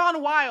Nickelodeon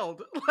gone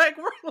wild. Like,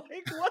 we're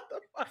like, what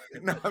the fuck?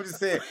 No, I'm just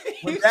saying.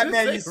 When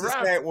Batman used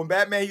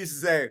to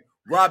say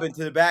Robin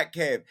to the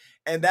Batcave,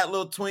 and that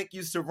little twink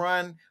used to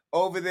run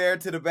over there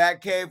to the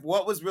Batcave,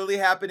 what was really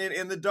happening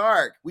in the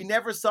dark? We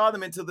never saw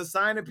them until the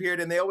sign appeared,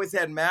 and they always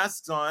had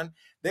masks on.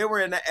 They were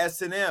in the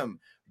S&M.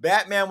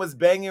 Batman was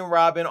banging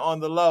Robin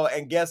on the low,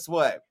 and guess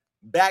what?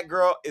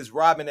 Batgirl is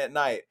Robin at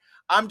night.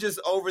 I'm just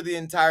over the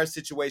entire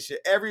situation.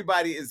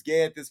 Everybody is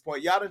gay at this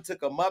point. Y'all done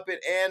took a Muppet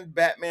and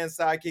Batman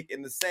sidekick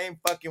in the same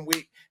fucking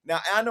week. Now,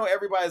 I know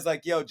everybody's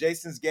like, yo,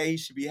 Jason's gay. He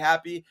should be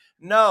happy.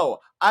 No,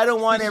 I don't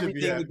want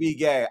everything to be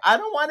gay. I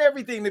don't want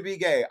everything to be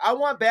gay. I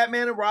want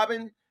Batman and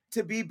Robin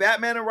to be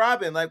Batman and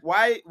Robin. Like,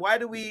 why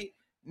do we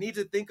need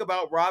to think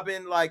about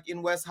Robin like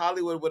in West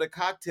Hollywood with a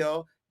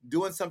cocktail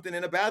doing something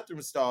in a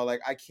bathroom stall?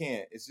 Like, I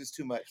can't. It's just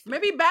too much.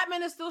 Maybe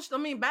Batman is still,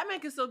 Batman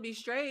can still be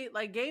straight.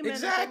 Like, gay men and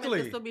straight men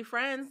can still be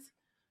friends.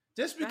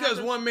 Just because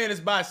one man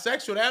is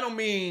bisexual, that don't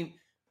mean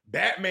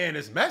Batman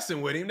is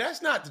messing with him. That's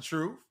not the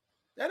truth.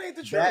 That ain't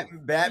the truth.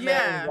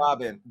 Batman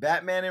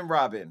and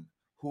Robin,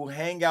 who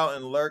hang out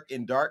and lurk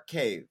in dark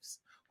caves,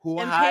 who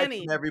hide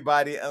from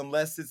everybody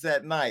unless it's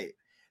at night.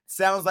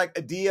 Sounds like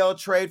a DL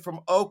trade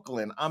from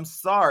Oakland. I'm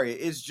sorry.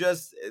 It's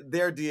just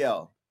their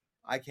DL.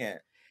 I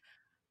can't.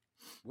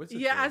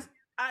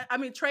 I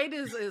mean, trade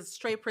is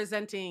straight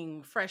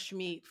presenting fresh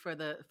meat for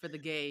the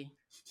gay.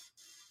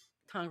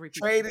 Hungry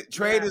people.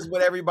 Trade is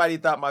what everybody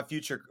thought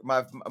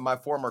my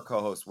former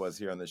co-host was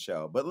here on the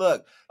show. But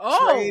look,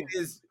 trade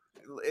is,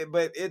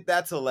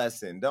 that's a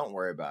lesson. Don't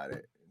worry about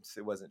it.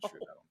 It wasn't true.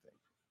 I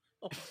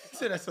don't think.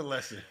 So that's a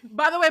lesson.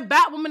 By the way,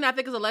 Batwoman I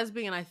think is a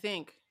lesbian. I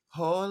think.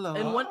 Hold on.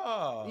 And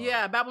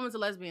Batwoman's a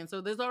lesbian.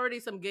 So there's already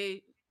some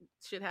gay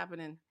shit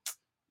happening.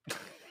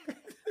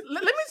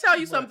 Let me tell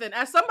you something.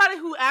 As somebody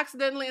who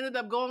accidentally ended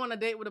up going on a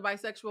date with a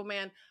bisexual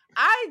man,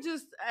 I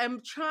just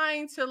am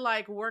trying to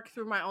like work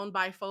through my own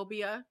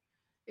biphobia.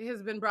 It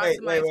has been brought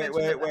to my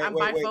attention that I'm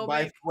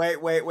biphobic.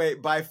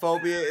 Wait.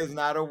 Biphobia is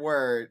not a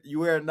word.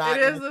 You are not.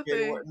 It is a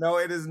thing. No,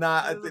 it is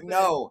not a thing.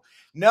 No.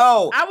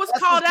 I was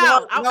called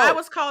out. I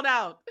was called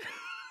out.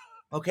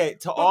 Okay,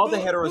 to all the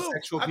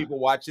heterosexual people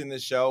watching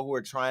this show who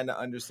are trying to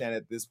understand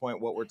at this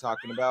point what we're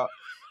talking about,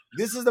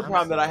 this is the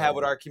problem that I have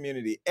with our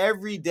community.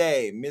 Every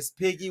day, Miss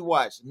Piggy,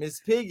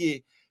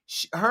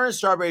 her and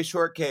Strawberry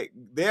Shortcake,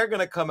 they're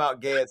going to come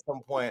out gay at some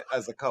point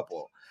as a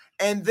couple.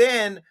 And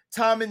then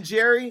Tom and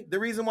Jerry, the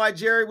reason why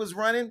Jerry was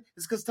running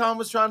is because Tom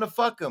was trying to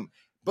fuck him.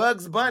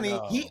 Bugs Bunny,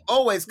 he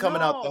always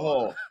coming out the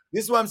hole.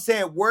 This is what I'm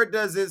saying. Where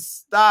does it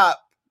stop?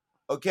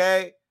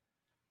 Okay?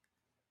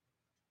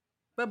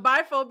 But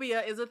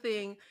biphobia is a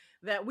thing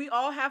that we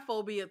all have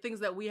phobia, things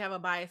that we have a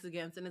bias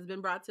against. And it's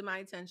been brought to my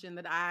attention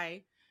that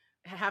I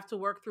have to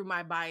work through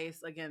my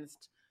bias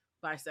against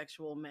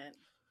bisexual men.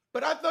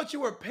 But I thought you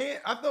were pan.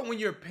 I thought when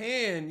you're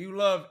pan, you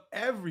love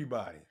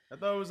everybody. I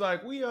thought it was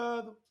like we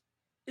are.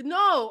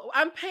 No,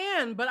 I'm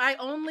pan, but I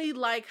only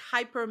like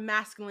hyper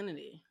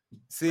masculinity.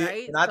 See,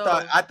 right? And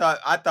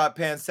I thought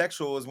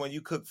pansexual was when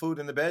you cook food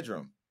in the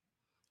bedroom.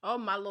 Oh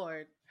my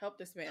Lord, help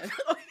this man!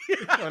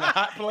 On a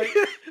hot plate.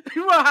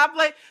 You want a hot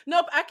plate?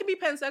 Nope, I can be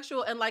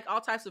pansexual and like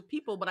all types of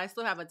people, but I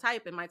still have a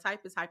type, and my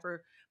type is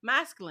hyper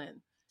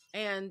masculine.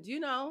 And you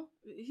know,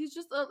 he's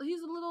a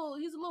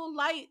little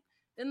light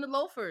in the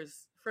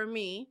loafers for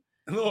me.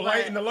 A little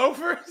light in the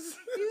loafers.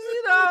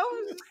 You know,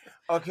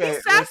 okay.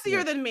 He's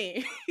sassier than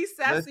me. He's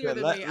sassier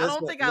than me. I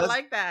don't think I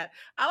like that.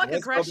 I like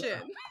aggression.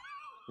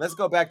 Let's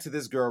go back to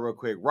this girl real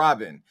quick,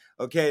 Robin.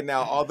 Okay,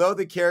 now although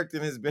the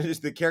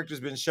character's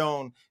been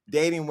shown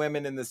dating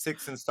women in the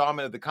 6th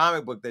installment of the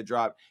comic book that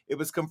dropped, it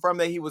was confirmed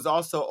that he was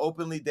also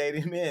openly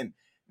dating men.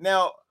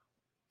 Now,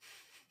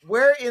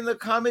 where in the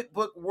comic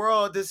book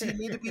world does he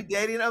need to be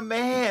dating a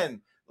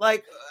man?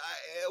 Like,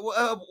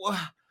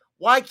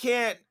 why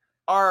can't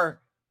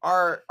our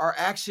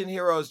action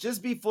heroes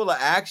just be full of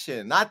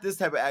action? Not this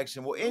type of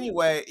action. Well,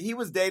 anyway, he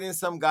was dating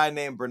some guy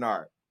named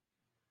Bernard.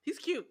 He's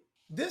cute.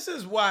 This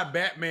is why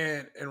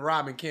Batman and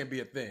Robin can't be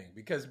a thing,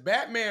 because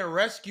Batman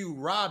rescued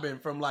Robin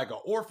from like an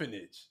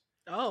orphanage.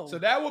 So Oh,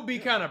 that would be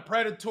kind of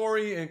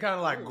predatory and kind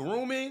of like Ooh.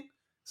 grooming.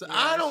 So Yeah,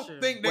 I that's don't true.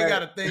 think they Wait.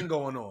 got a thing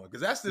going on,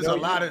 because that's just No, a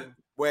lot of.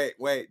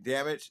 Wait,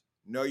 Damage.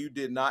 No, you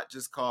did not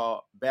just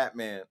call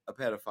Batman a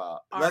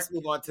pedophile. Let's Art,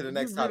 move on to the you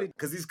next really- topic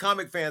because these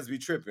comic fans be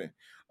tripping.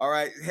 All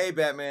right, hey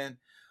Batman.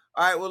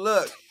 All right, well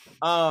look,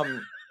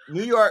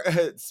 New York.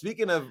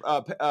 Speaking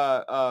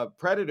of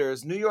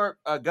predators, New York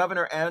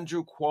Governor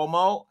Andrew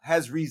Cuomo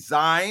has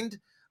resigned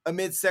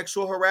amid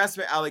sexual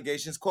harassment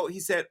allegations. Quote: He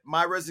said,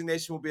 "My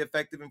resignation will be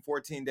effective in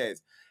 14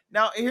 days."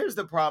 Now, here's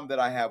the problem that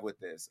I have with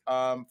this.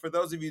 For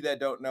those of you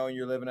that don't know and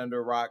you're living under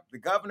a rock, the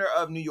governor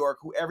of New York,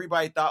 who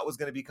everybody thought was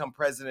going to become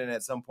president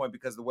at some point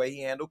because of the way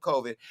he handled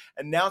COVID,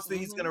 announced that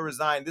he's going to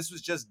resign. This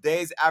was just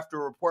days after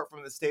a report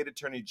from the state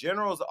attorney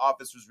general's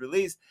office was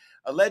released,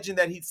 alleging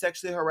that he'd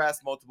sexually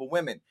harassed multiple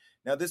women.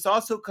 Now, this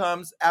also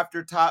comes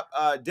after top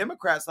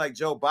Democrats like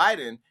Joe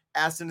Biden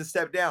asked him to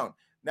step down.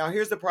 Now,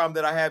 here's the problem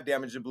that I have,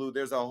 Damage in Blue.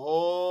 There's a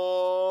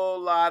whole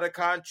lot of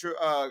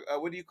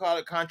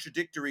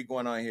contradictory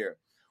going on here.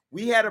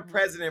 We had a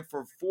president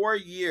for 4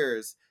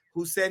 years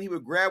who said he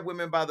would grab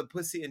women by the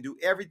pussy and do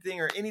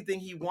everything or anything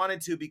he wanted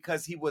to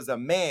because he was a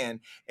man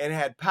and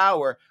had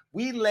power.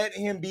 We let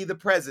him be the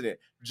president.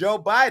 Joe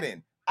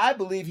Biden, I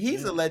believe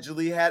he's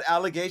allegedly had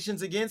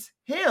allegations against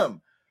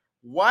him.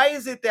 Why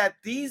is it that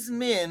these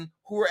men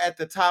who are at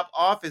the top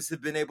office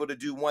have been able to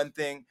do one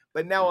thing,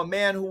 but now a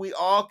man who we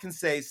all can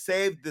say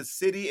saved the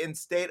city and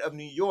state of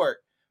New York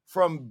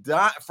from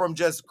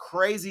just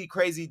crazy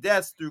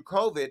deaths through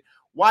COVID?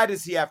 Why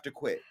does he have to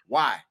quit?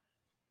 Why?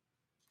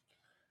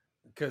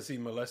 Because he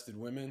molested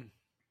women.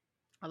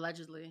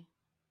 Allegedly.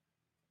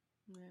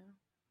 Yeah.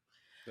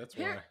 That's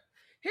why.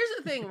 Here's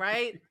the thing,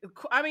 right?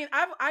 I mean,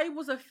 I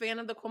was a fan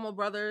of the Cuomo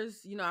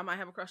brothers. You know, I might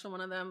have a crush on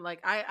one of them. Like,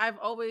 I've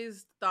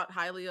always thought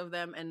highly of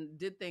them and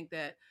did think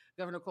that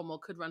Governor Cuomo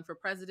could run for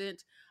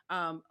president.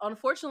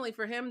 Unfortunately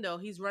for him, though,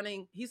 he's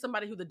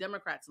somebody who the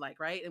Democrats like,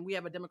 right? And we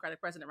have a Democratic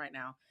president right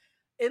now.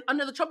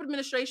 Under the Trump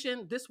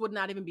administration, this would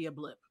not even be a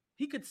blip.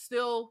 He could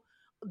still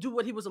do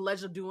what he was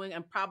alleged of doing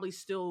and probably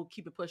still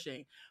keep it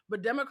pushing.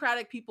 But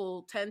Democratic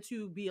people tend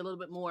to be a little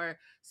bit more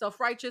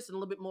self-righteous and a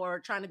little bit more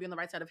trying to be on the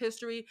right side of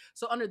history.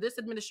 So under this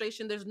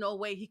administration, there's no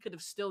way he could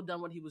have still done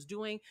what he was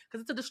doing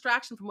because it's a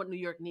distraction from what New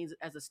York needs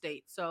as a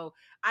state. So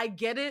I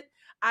get it.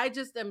 I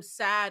just am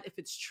sad if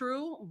it's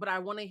true, but I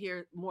want to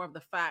hear more of the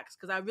facts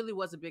because I really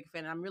was a big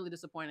fan. And I'm really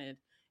disappointed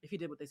if he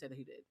did what they said that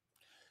he did.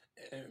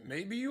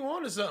 Maybe you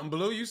on to something,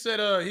 Blue. You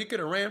said he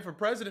could have ran for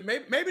president.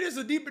 Maybe there's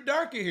a deeper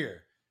darker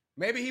here.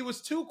 Maybe he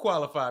was too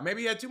qualified.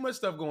 Maybe he had too much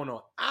stuff going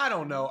on. I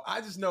don't know.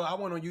 I just know I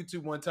went on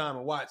YouTube one time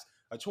and watched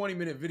a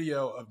 20-minute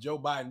video of Joe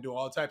Biden doing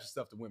all types of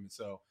stuff to women.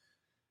 So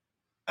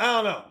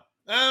I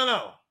don't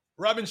know.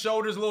 Rubbing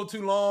shoulders a little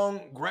too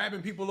long,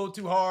 grabbing people a little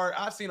too hard.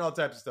 I've seen all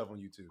types of stuff on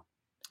YouTube.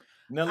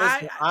 Now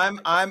listen,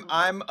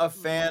 I'm a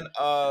fan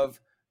of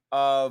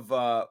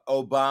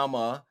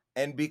Obama,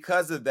 and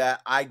because of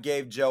that, I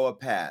gave Joe a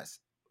pass.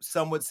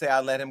 Some would say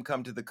I let him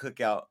come to the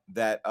cookout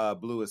that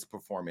Blue is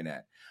performing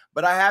at.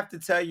 But I have to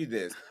tell you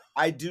this.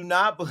 I do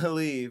not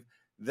believe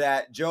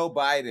that Joe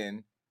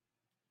Biden,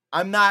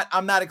 I'm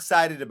not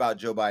excited about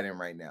Joe Biden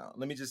right now.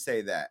 Let me just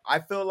say that. I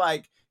feel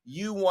like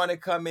you want to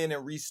come in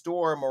and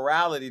restore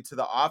morality to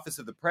the office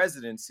of the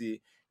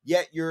presidency,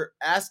 yet you're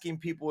asking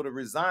people to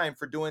resign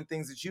for doing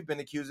things that you've been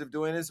accused of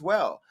doing as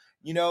well.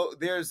 You know,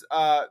 there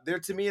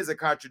to me is a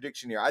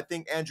contradiction here. I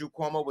think Andrew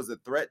Cuomo was a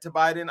threat to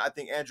Biden. I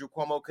think Andrew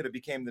Cuomo could have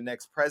became the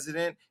next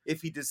president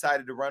if he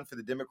decided to run for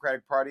the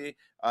Democratic Party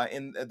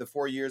in the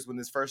 4 years when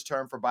this first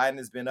term for Biden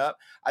has been up.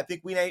 I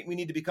think we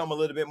need to become a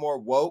little bit more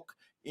woke.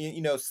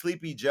 You know,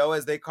 Sleepy Joe,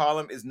 as they call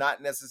him, is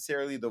not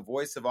necessarily the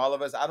voice of all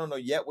of us. I don't know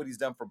yet what he's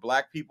done for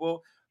Black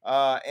people.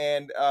 I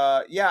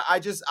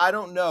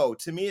don't know.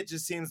 To me, it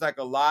just seems like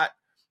a lot.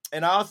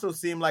 And I also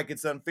seem like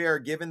it's unfair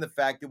given the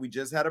fact that we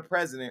just had a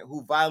president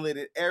who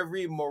violated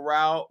every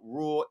morale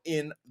rule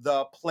in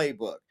the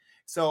playbook.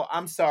 So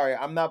I'm sorry,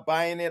 I'm not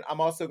buying it.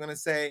 I'm also going to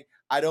say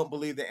I don't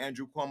believe that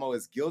Andrew Cuomo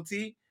is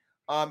guilty.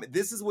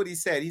 This is what he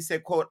said. He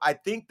said, quote, "I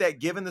think that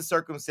given the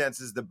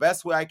circumstances, the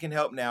best way I can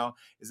help now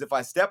is if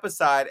I step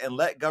aside and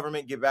let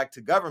government get back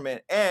to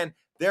government. And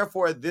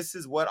therefore, this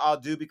is what I'll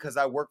do because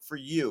I work for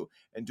you.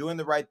 And doing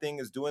the right thing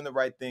is doing the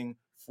right thing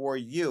for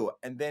you."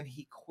 And then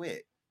he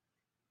quit.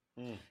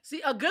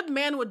 See, a good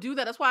man would do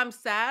that. That's why I'm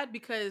sad,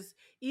 because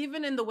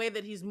even in the way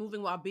that he's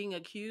moving while being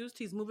accused,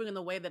 he's moving in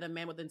the way that a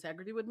man with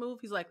integrity would move.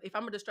 He's like, if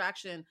I'm a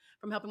distraction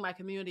from helping my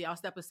community, I'll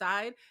step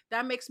aside.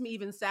 That makes me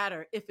even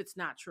sadder if it's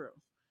not true.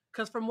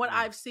 Because from what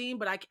I've seen,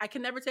 but I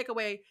can never take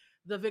away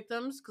the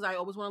victims because I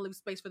always want to leave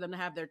space for them to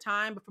have their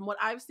time. But from what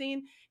I've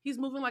seen, he's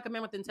moving like a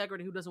man with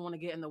integrity who doesn't want to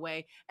get in the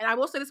way. And I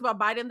will say this about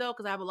Biden, though,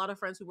 because I have a lot of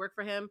friends who work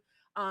for him.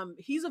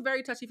 He's a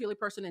very touchy-feely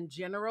person in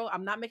general.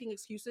 I'm not making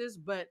excuses,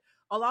 but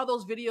a lot of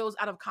those videos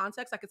out of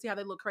context, I can see how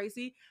they look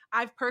crazy.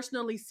 I've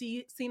personally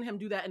seen him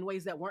do that in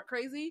ways that weren't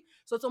crazy.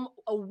 So it's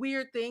a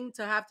weird thing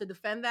to have to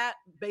defend that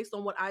based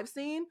on what I've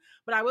seen.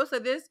 But I will say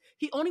this,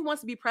 he only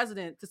wants to be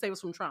president to save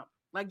us from Trump.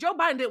 Like Joe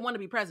Biden didn't want to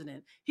be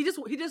president. He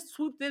just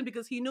swooped in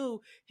because he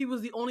knew he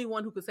was the only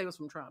one who could save us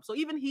from Trump. So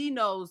even he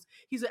knows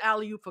he's an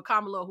alley-oop for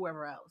Kamala or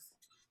whoever else.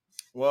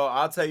 Well,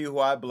 I'll tell you who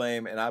I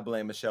blame, and I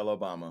blame Michelle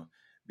Obama,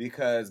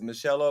 because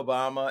Michelle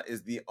Obama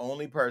is the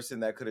only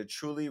person that could have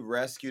truly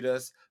rescued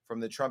us from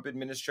the Trump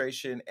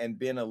administration and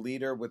been a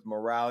leader with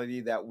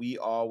morality that we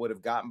all would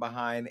have gotten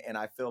behind. And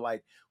I feel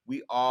like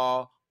we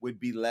all would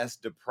be less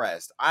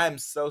depressed. I am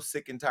so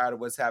sick and tired of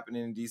what's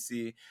happening in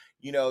DC.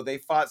 You know, they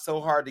fought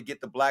so hard to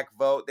get the black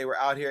vote. They were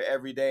out here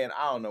every day, and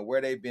I don't know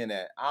where they've been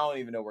at. I don't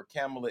even know where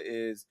Kamala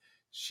is.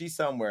 She's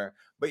somewhere.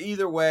 But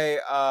either way,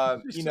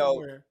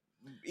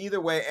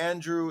 either way,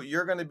 Andrew,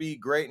 you're going to be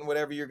great in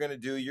whatever you're going to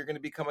do. You're going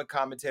to become a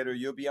commentator.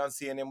 You'll be on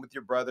CNN with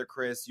your brother,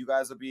 Chris. You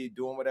guys will be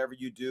doing whatever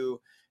you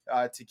do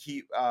to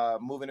keep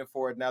moving it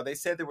forward. Now, they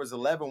said there was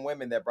 11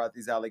 women that brought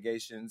these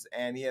allegations,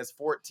 and he has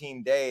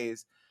 14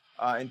 days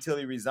until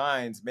he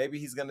resigns. Maybe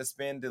he's going to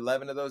spend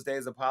 11 of those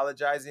days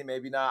apologizing.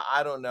 Maybe not.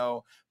 I don't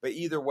know. But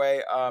either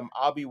way,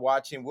 I'll be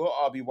watching. We'll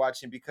all be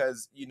watching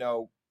because, you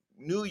know,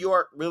 New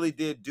York really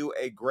did do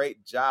a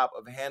great job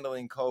of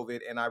handling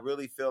COVID, and I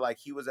really feel like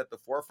he was at the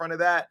forefront of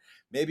that.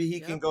 Maybe he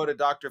can go to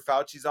Dr.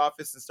 Fauci's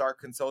office and start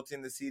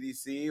consulting the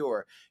CDC,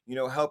 or, you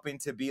know, helping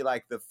to be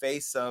like the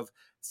face of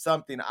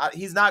something.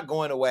 He's not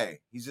going away.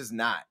 He's just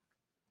not,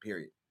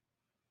 period.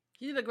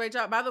 He did a great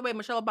job. By the way,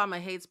 Michelle Obama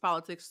hates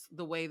politics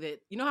the way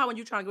that, you know how when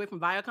you're trying to get away from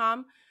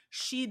Viacom,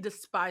 she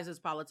despises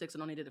politics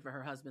and only did it for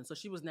her husband. So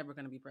she was never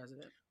going to be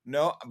president.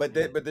 No, but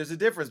there's a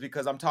difference,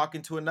 because I'm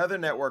talking to another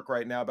network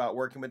right now about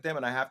working with them.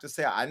 And I have to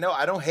say, I know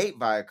I don't hate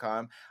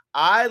Viacom.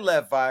 I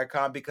left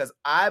Viacom because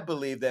I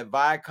believe that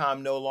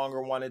Viacom no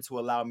longer wanted to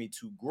allow me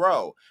to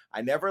grow.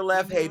 I never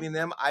left hating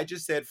them. I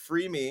just said,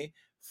 free me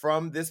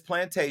from this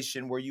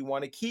plantation where you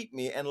want to keep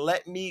me and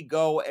let me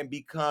go and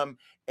become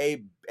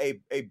a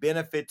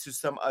benefit to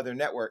some other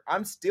network.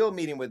 I'm still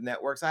meeting with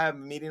networks. I have a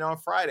meeting on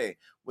Friday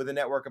with a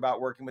network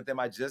about working with them.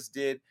 I just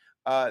did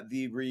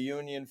the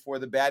reunion for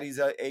the Baddies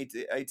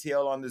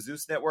ATL on the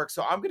Zeus network.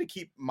 So I'm going to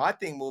keep my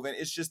thing moving.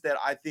 It's just that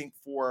I think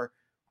for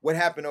what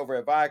happened over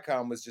at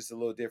Viacom was just a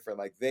little different.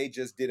 Like, they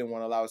just didn't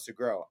want to allow us to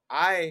grow.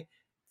 I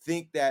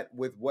think that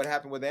with what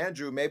happened with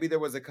Andrew, maybe there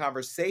was a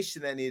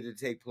conversation that needed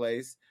to take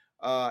place.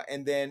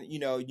 And then, you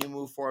know, you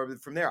move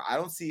forward from there. I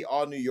don't see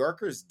all New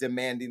Yorkers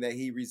demanding that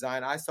he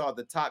resign. I saw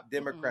the top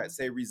Democrat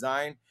say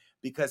resign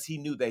because he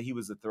knew that he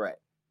was a threat.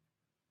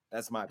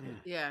 That's my opinion.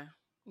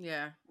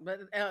 Yeah. But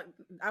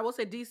I will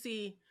say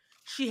DC,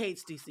 she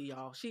hates DC,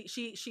 y'all.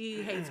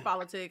 She hates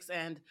politics,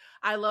 and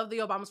I love the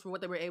Obamas for what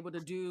they were able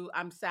to do.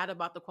 I'm sad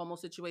about the Cuomo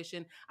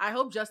situation. I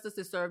hope justice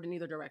is served in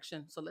either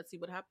direction. So let's see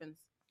what happens.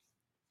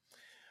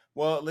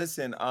 Well,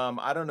 listen,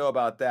 I don't know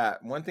about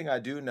that. One thing I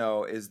do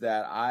know is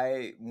that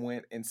I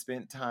went and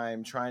spent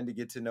time trying to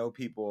get to know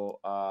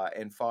people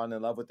and falling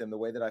in love with them the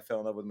way that I fell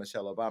in love with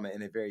Michelle Obama,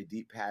 in a very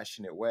deep,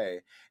 passionate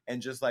way.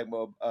 And just like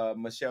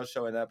Michelle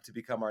showing up to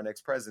become our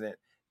next president,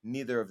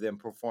 neither of them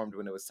performed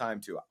when it was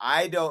time to.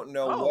 I don't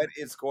know what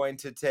it's going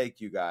to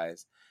take, you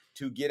guys,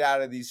 to get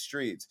out of these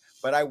streets.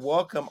 But I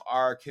welcome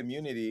our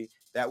community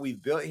that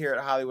we've built here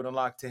at Hollywood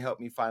Unlocked to help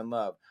me find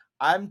love.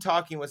 I'm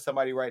talking with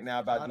somebody right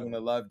now about doing a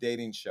love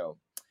dating show.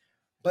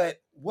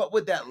 But what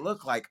would that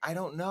look like? I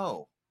don't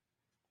know.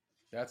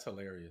 That's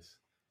hilarious.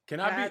 Can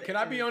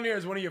I be on there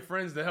as one of your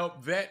friends to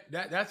help vet?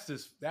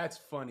 That's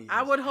funny.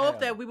 I would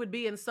hope that we would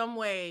be in some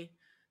way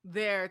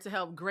there to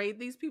help grade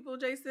these people,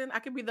 Jason. I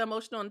could be the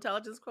emotional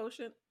intelligence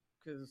quotient,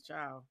 because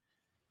child.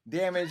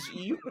 Damage,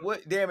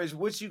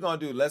 what you gonna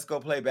do? Let's go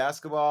play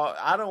basketball.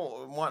 I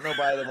don't want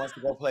nobody that wants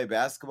to go play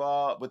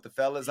basketball with the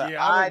fellas. I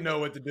wouldn't know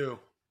what to do.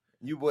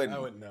 You wouldn't. I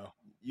wouldn't know.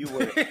 You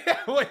wouldn't. I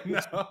wouldn't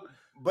know.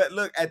 But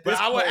look, at this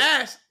point,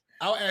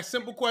 I would ask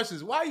simple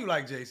questions. Why you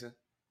like Jason?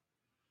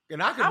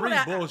 And I can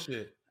read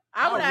bullshit.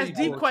 I would ask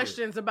deep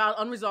questions about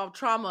unresolved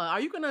trauma.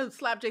 Are you going to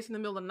slap Jason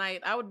in the middle of the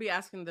night? I would be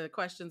asking the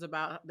questions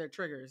about their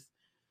triggers.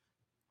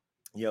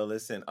 Yo,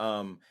 listen,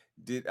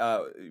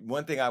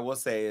 one thing I will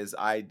say is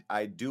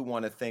I do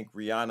want to thank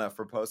Rihanna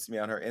for posting me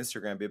on her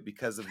Instagram, but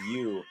because of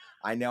you,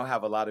 I now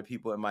have a lot of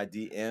people in my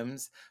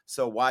DMs.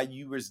 So while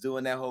you was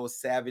doing that whole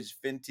Savage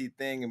Fenty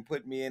thing and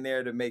put me in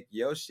there to make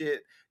your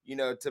shit, you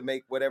know, to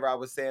make whatever I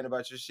was saying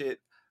about your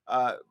shit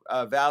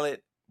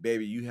valid,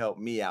 baby, you helped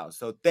me out.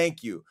 So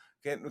thank you.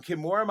 Can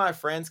more of my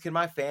friends, can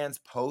my fans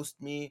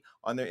post me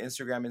on their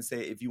Instagram and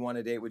say, if you want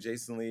to date with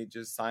Jason Lee,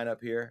 just sign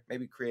up here.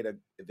 Maybe create an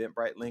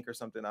Eventbrite link or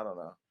something. I don't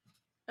know.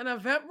 An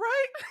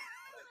Eventbrite?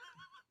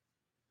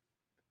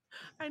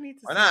 I need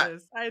to see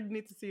this. I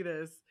need to see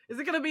this. Is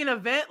it going to be an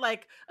event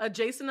like a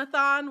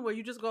Jason-a-thon where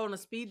you just go on a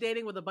speed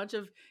dating with a bunch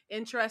of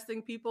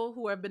interesting people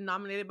who have been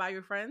nominated by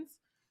your friends?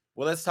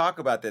 Well, let's talk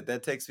about that.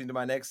 That takes me to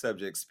my next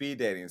subject, speed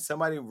dating.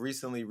 Somebody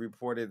recently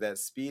reported that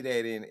speed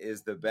dating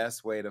is the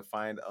best way to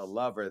find a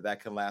lover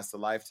that can last a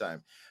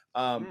lifetime.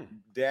 Hmm.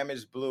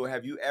 Damaged Blue,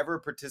 have you ever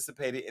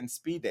participated in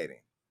speed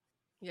dating?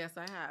 Yes,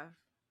 I have.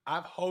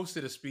 I've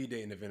hosted a speed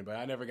dating event, but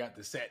I never got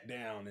to sit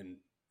down and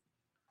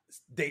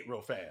date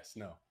real fast.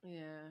 No.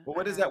 Yeah. Well, I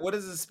what is have. that? What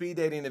does a speed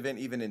dating event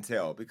even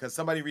entail? Because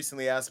somebody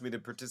recently asked me to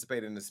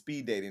participate in a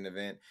speed dating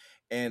event,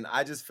 and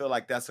I just feel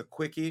like that's a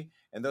quickie,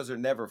 and those are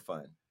never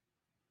fun.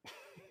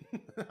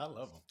 I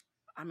love them.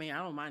 I mean, I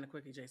don't mind a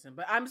quickie, Jason,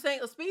 but I'm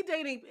saying speed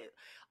dating.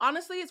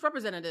 Honestly, it's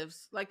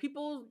representatives. Like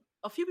people,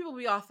 a few people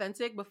be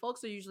authentic, but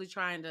folks are usually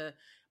trying to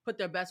put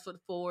their best foot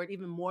forward,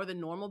 even more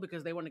than normal,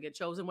 because they want to get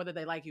chosen, whether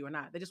they like you or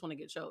not. They just want to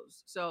get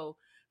chose. So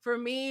for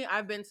me,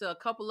 I've been to a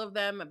couple of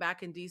them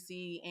back in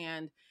DC,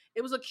 and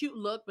it was a cute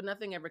look, but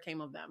nothing ever came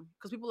of them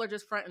because people are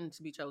just fronting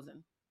to be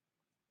chosen.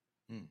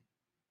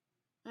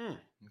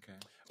 Okay.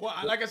 Well,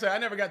 like I said, I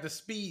never got the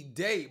speed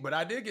date, but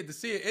I did get to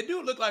see it. It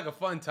do look like a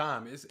fun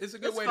time. It's a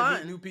good It's way to fun.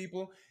 meet new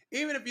people.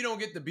 Even if you don't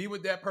get to be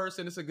with that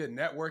person, it's a good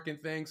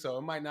networking thing. So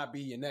it might not be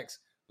your next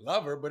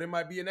lover, but it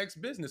might be your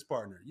next business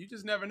partner. You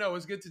just never know.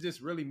 It's good to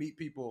just really meet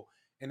people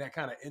in that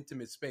kind of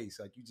intimate space.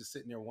 Like you just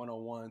sitting there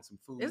one-on-one, some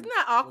food. Isn't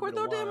that awkward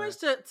little though, bit of wine.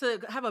 Damage,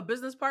 to have a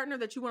business partner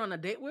that you went on a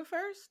date with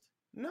first?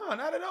 No,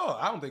 not at all.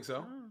 I don't think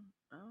so.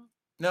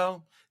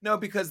 No,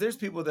 because there's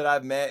people that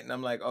I've met, and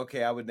I'm like,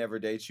 okay, I would never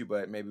date you,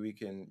 but maybe we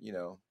can,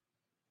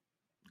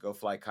 go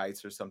fly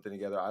kites or something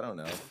together. I don't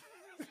know.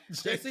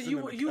 Jason,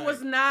 you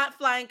was not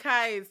flying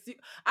kites.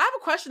 I have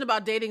a question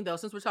about dating though,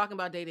 since we're talking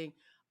about dating.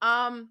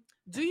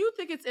 Do you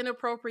think it's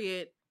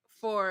inappropriate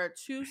for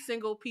two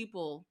single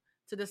people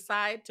to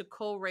decide to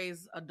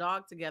co-raise a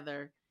dog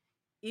together,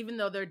 even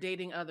though they're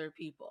dating other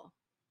people?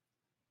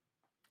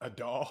 A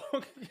dog?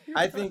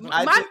 I think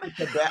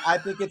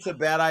it's a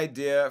bad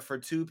idea for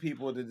two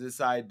people to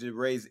decide to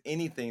raise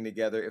anything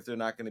together if they're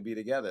not going to be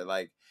together.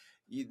 Like,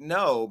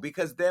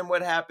 because then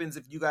what happens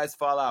if you guys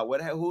fall out?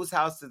 Whose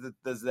house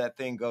does that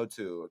thing go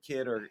to? A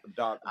kid or a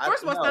dog?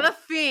 First of all, it's not a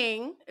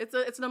thing.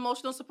 It's an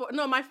emotional support.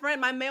 No,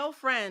 my male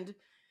friend,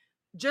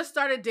 just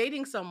started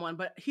dating someone,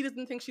 but he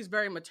doesn't think she's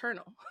very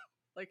maternal.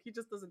 Like he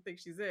just doesn't think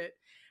she's it,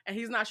 and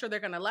he's not sure they're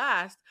gonna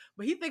last.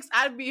 But he thinks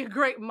I'd be a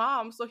great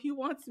mom, so he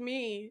wants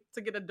me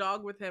to get a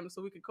dog with him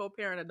so we could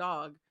co-parent a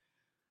dog.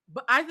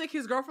 But I think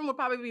his girlfriend would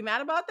probably be mad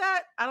about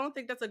that. I don't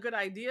think that's a good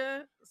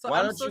idea. So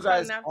why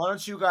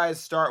don't you guys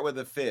start with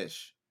a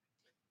fish?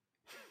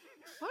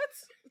 What,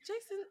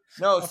 Jason?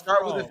 No,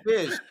 start with a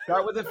fish.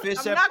 Start with a fish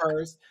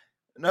first.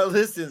 No,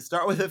 listen,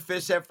 start with a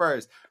fish at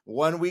first.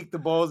 1 week the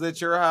bowl's at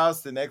your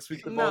house, the next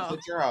week the bowl's at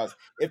your house.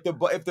 If the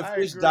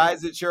fish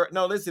dies at your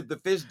if the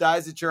fish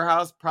dies at your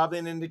house, probably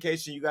an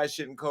indication you guys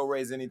shouldn't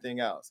co-raise anything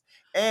else.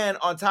 And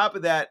on top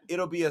of that,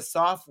 it'll be a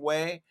soft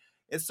way.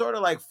 It's sort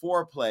of like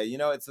foreplay,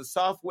 it's a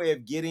soft way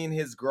of getting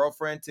his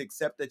girlfriend to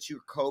accept that you're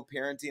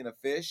co-parenting a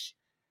fish.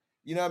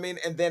 You know what I mean?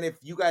 And then if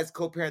you guys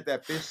co-parent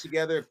that fish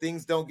together, if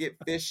things don't get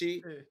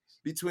fishy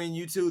between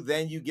you two,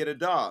 then you get a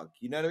dog.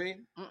 You know what I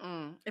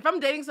mean? If I'm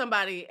dating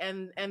somebody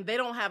and they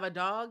don't have a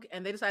dog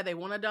and they decide they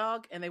want a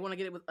dog and they want to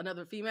get it with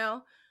another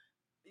female,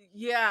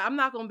 yeah, I'm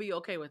not going to be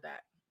okay with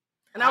that.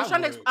 And I was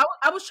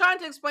trying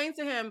to explain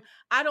to him,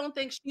 I don't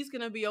think she's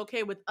going to be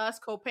okay with us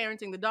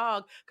co-parenting the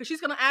dog because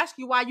she's going to ask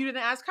you why you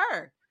didn't ask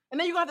her. And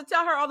then you're going to have to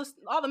tell her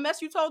all the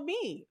mess you told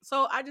me.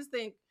 So I just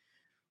think,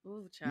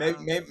 ooh, child.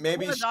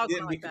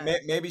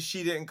 Maybe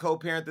she didn't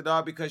co-parent the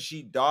dog because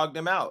she dogged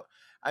him out.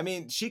 I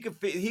mean, he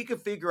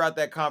could figure out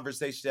that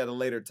conversation at a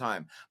later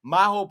time.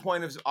 My whole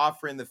point of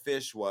offering the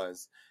fish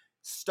was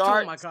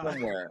start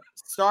somewhere.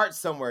 Start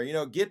somewhere.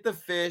 Get the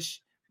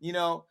fish,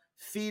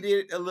 feed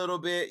it a little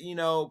bit,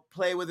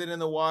 play with it in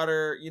the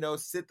water,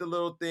 sit the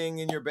little thing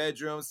in your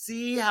bedroom,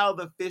 see how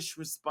the fish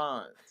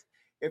responds.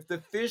 If the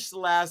fish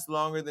lasts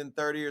longer than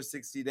 30 or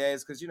 60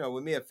 days, because,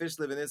 with me, a fish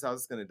live in this house,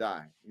 it's going to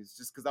die. It's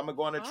just because I'm going to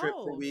go on a trip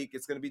for a week.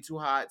 It's going to be too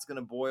hot. It's going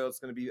to boil. It's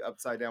going to be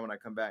upside down when I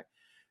come back.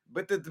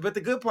 But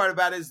the good part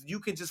about it is you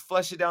can just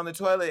flush it down the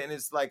toilet and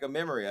it's like a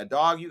memory. A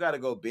dog, you got to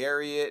go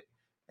bury it.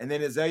 And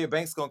then Azalea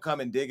Banks going to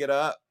come and dig it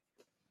up.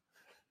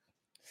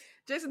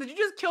 Jason, did you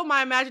just kill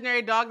my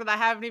imaginary dog that I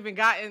haven't even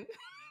gotten?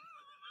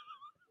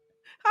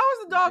 How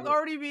is the dog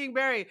already being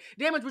buried?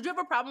 Damage, would you have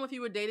a problem if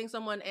you were dating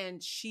someone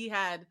and she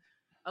had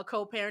a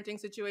co-parenting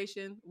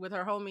situation with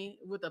her homie,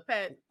 with a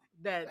pet?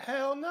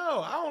 Hell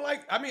no.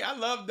 I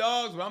love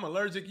dogs, but I'm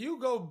allergic. You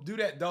go do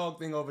that dog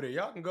thing over there.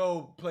 Y'all can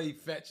go play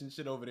fetch and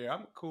shit over there.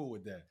 I'm cool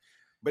with that.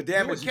 But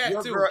damn it,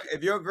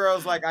 if your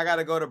girl's like, I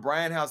gotta go to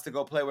Brian's house to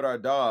go play with our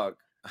dog,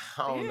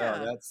 I don't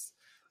know.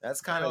 That's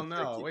kind of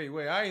no. Wait.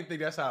 I didn't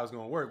think that's how it's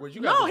gonna work. He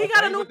got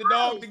a new with the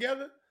dog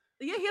together.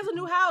 Yeah, he has a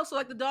new house, so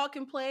like the dog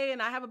can play,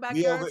 and I have a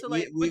backyard.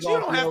 But you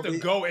don't have to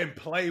go and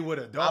play with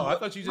a dog. I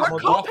thought you just we're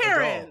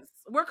co-parents.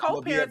 We're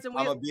co-parents,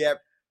 I'm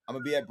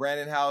gonna be at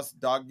Brandon's house,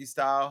 doggy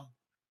style.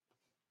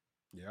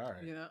 Yeah, all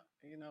right.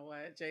 You know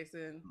what,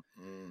 Jason?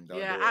 Don't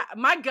Yeah, do it.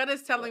 my gut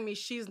is telling me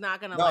she's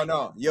not gonna No, like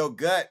no. him. Your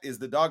gut is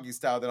the doggy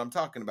style that I'm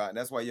talking about. And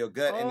that's why your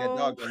gut and that Oh,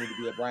 dog don't need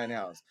to be at Brian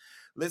House.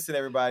 Listen,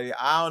 everybody,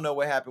 I don't know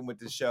what happened with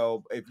the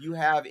show. If you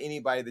have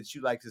anybody that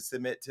you like to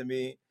submit to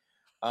me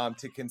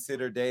to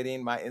consider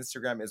dating, my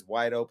Instagram is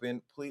wide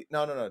open. Please,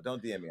 no,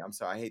 don't DM me. I'm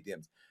sorry, I hate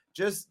DMs.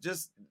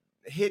 Just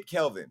hit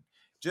Kelvin.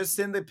 Just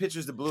send the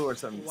pictures to Blue or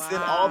something.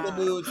 Send all the wow.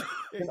 nudes.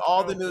 Send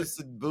all the nudes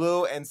to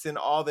Blue and send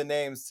all the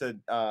names to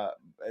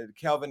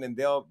Kelvin, and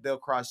they'll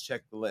cross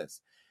check the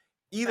list.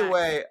 Either Facts.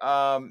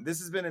 way, this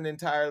has been an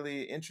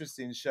entirely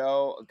interesting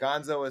show.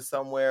 Gonzo is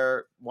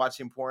somewhere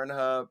watching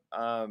Pornhub.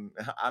 I'm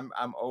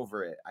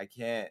over it. I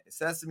can't.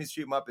 Sesame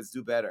Street Muppets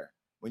do better.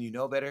 When you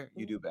know better,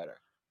 you do better.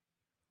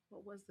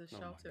 What was the Oh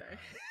show my today? God.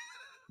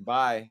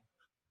 Bye.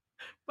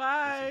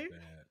 Bye. This is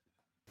bad.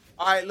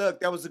 All right, look,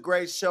 that was a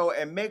great show.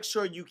 And make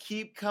sure you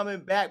keep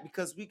coming back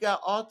because we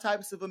got all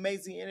types of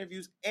amazing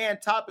interviews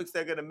and topics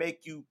that are going to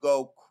make you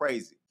go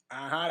crazy.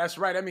 That's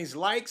right. That means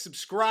like,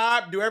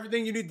 subscribe, do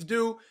everything you need to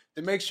do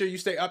to make sure you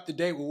stay up to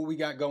date with what we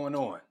got going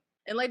on.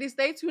 And ladies,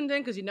 stay tuned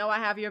in because you know I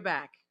have your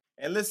back.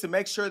 And listen,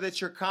 make sure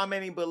that you're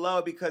commenting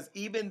below because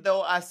even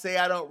though I say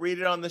I don't read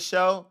it on the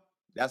show,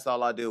 that's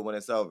all I do when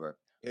it's over.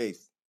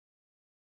 Peace.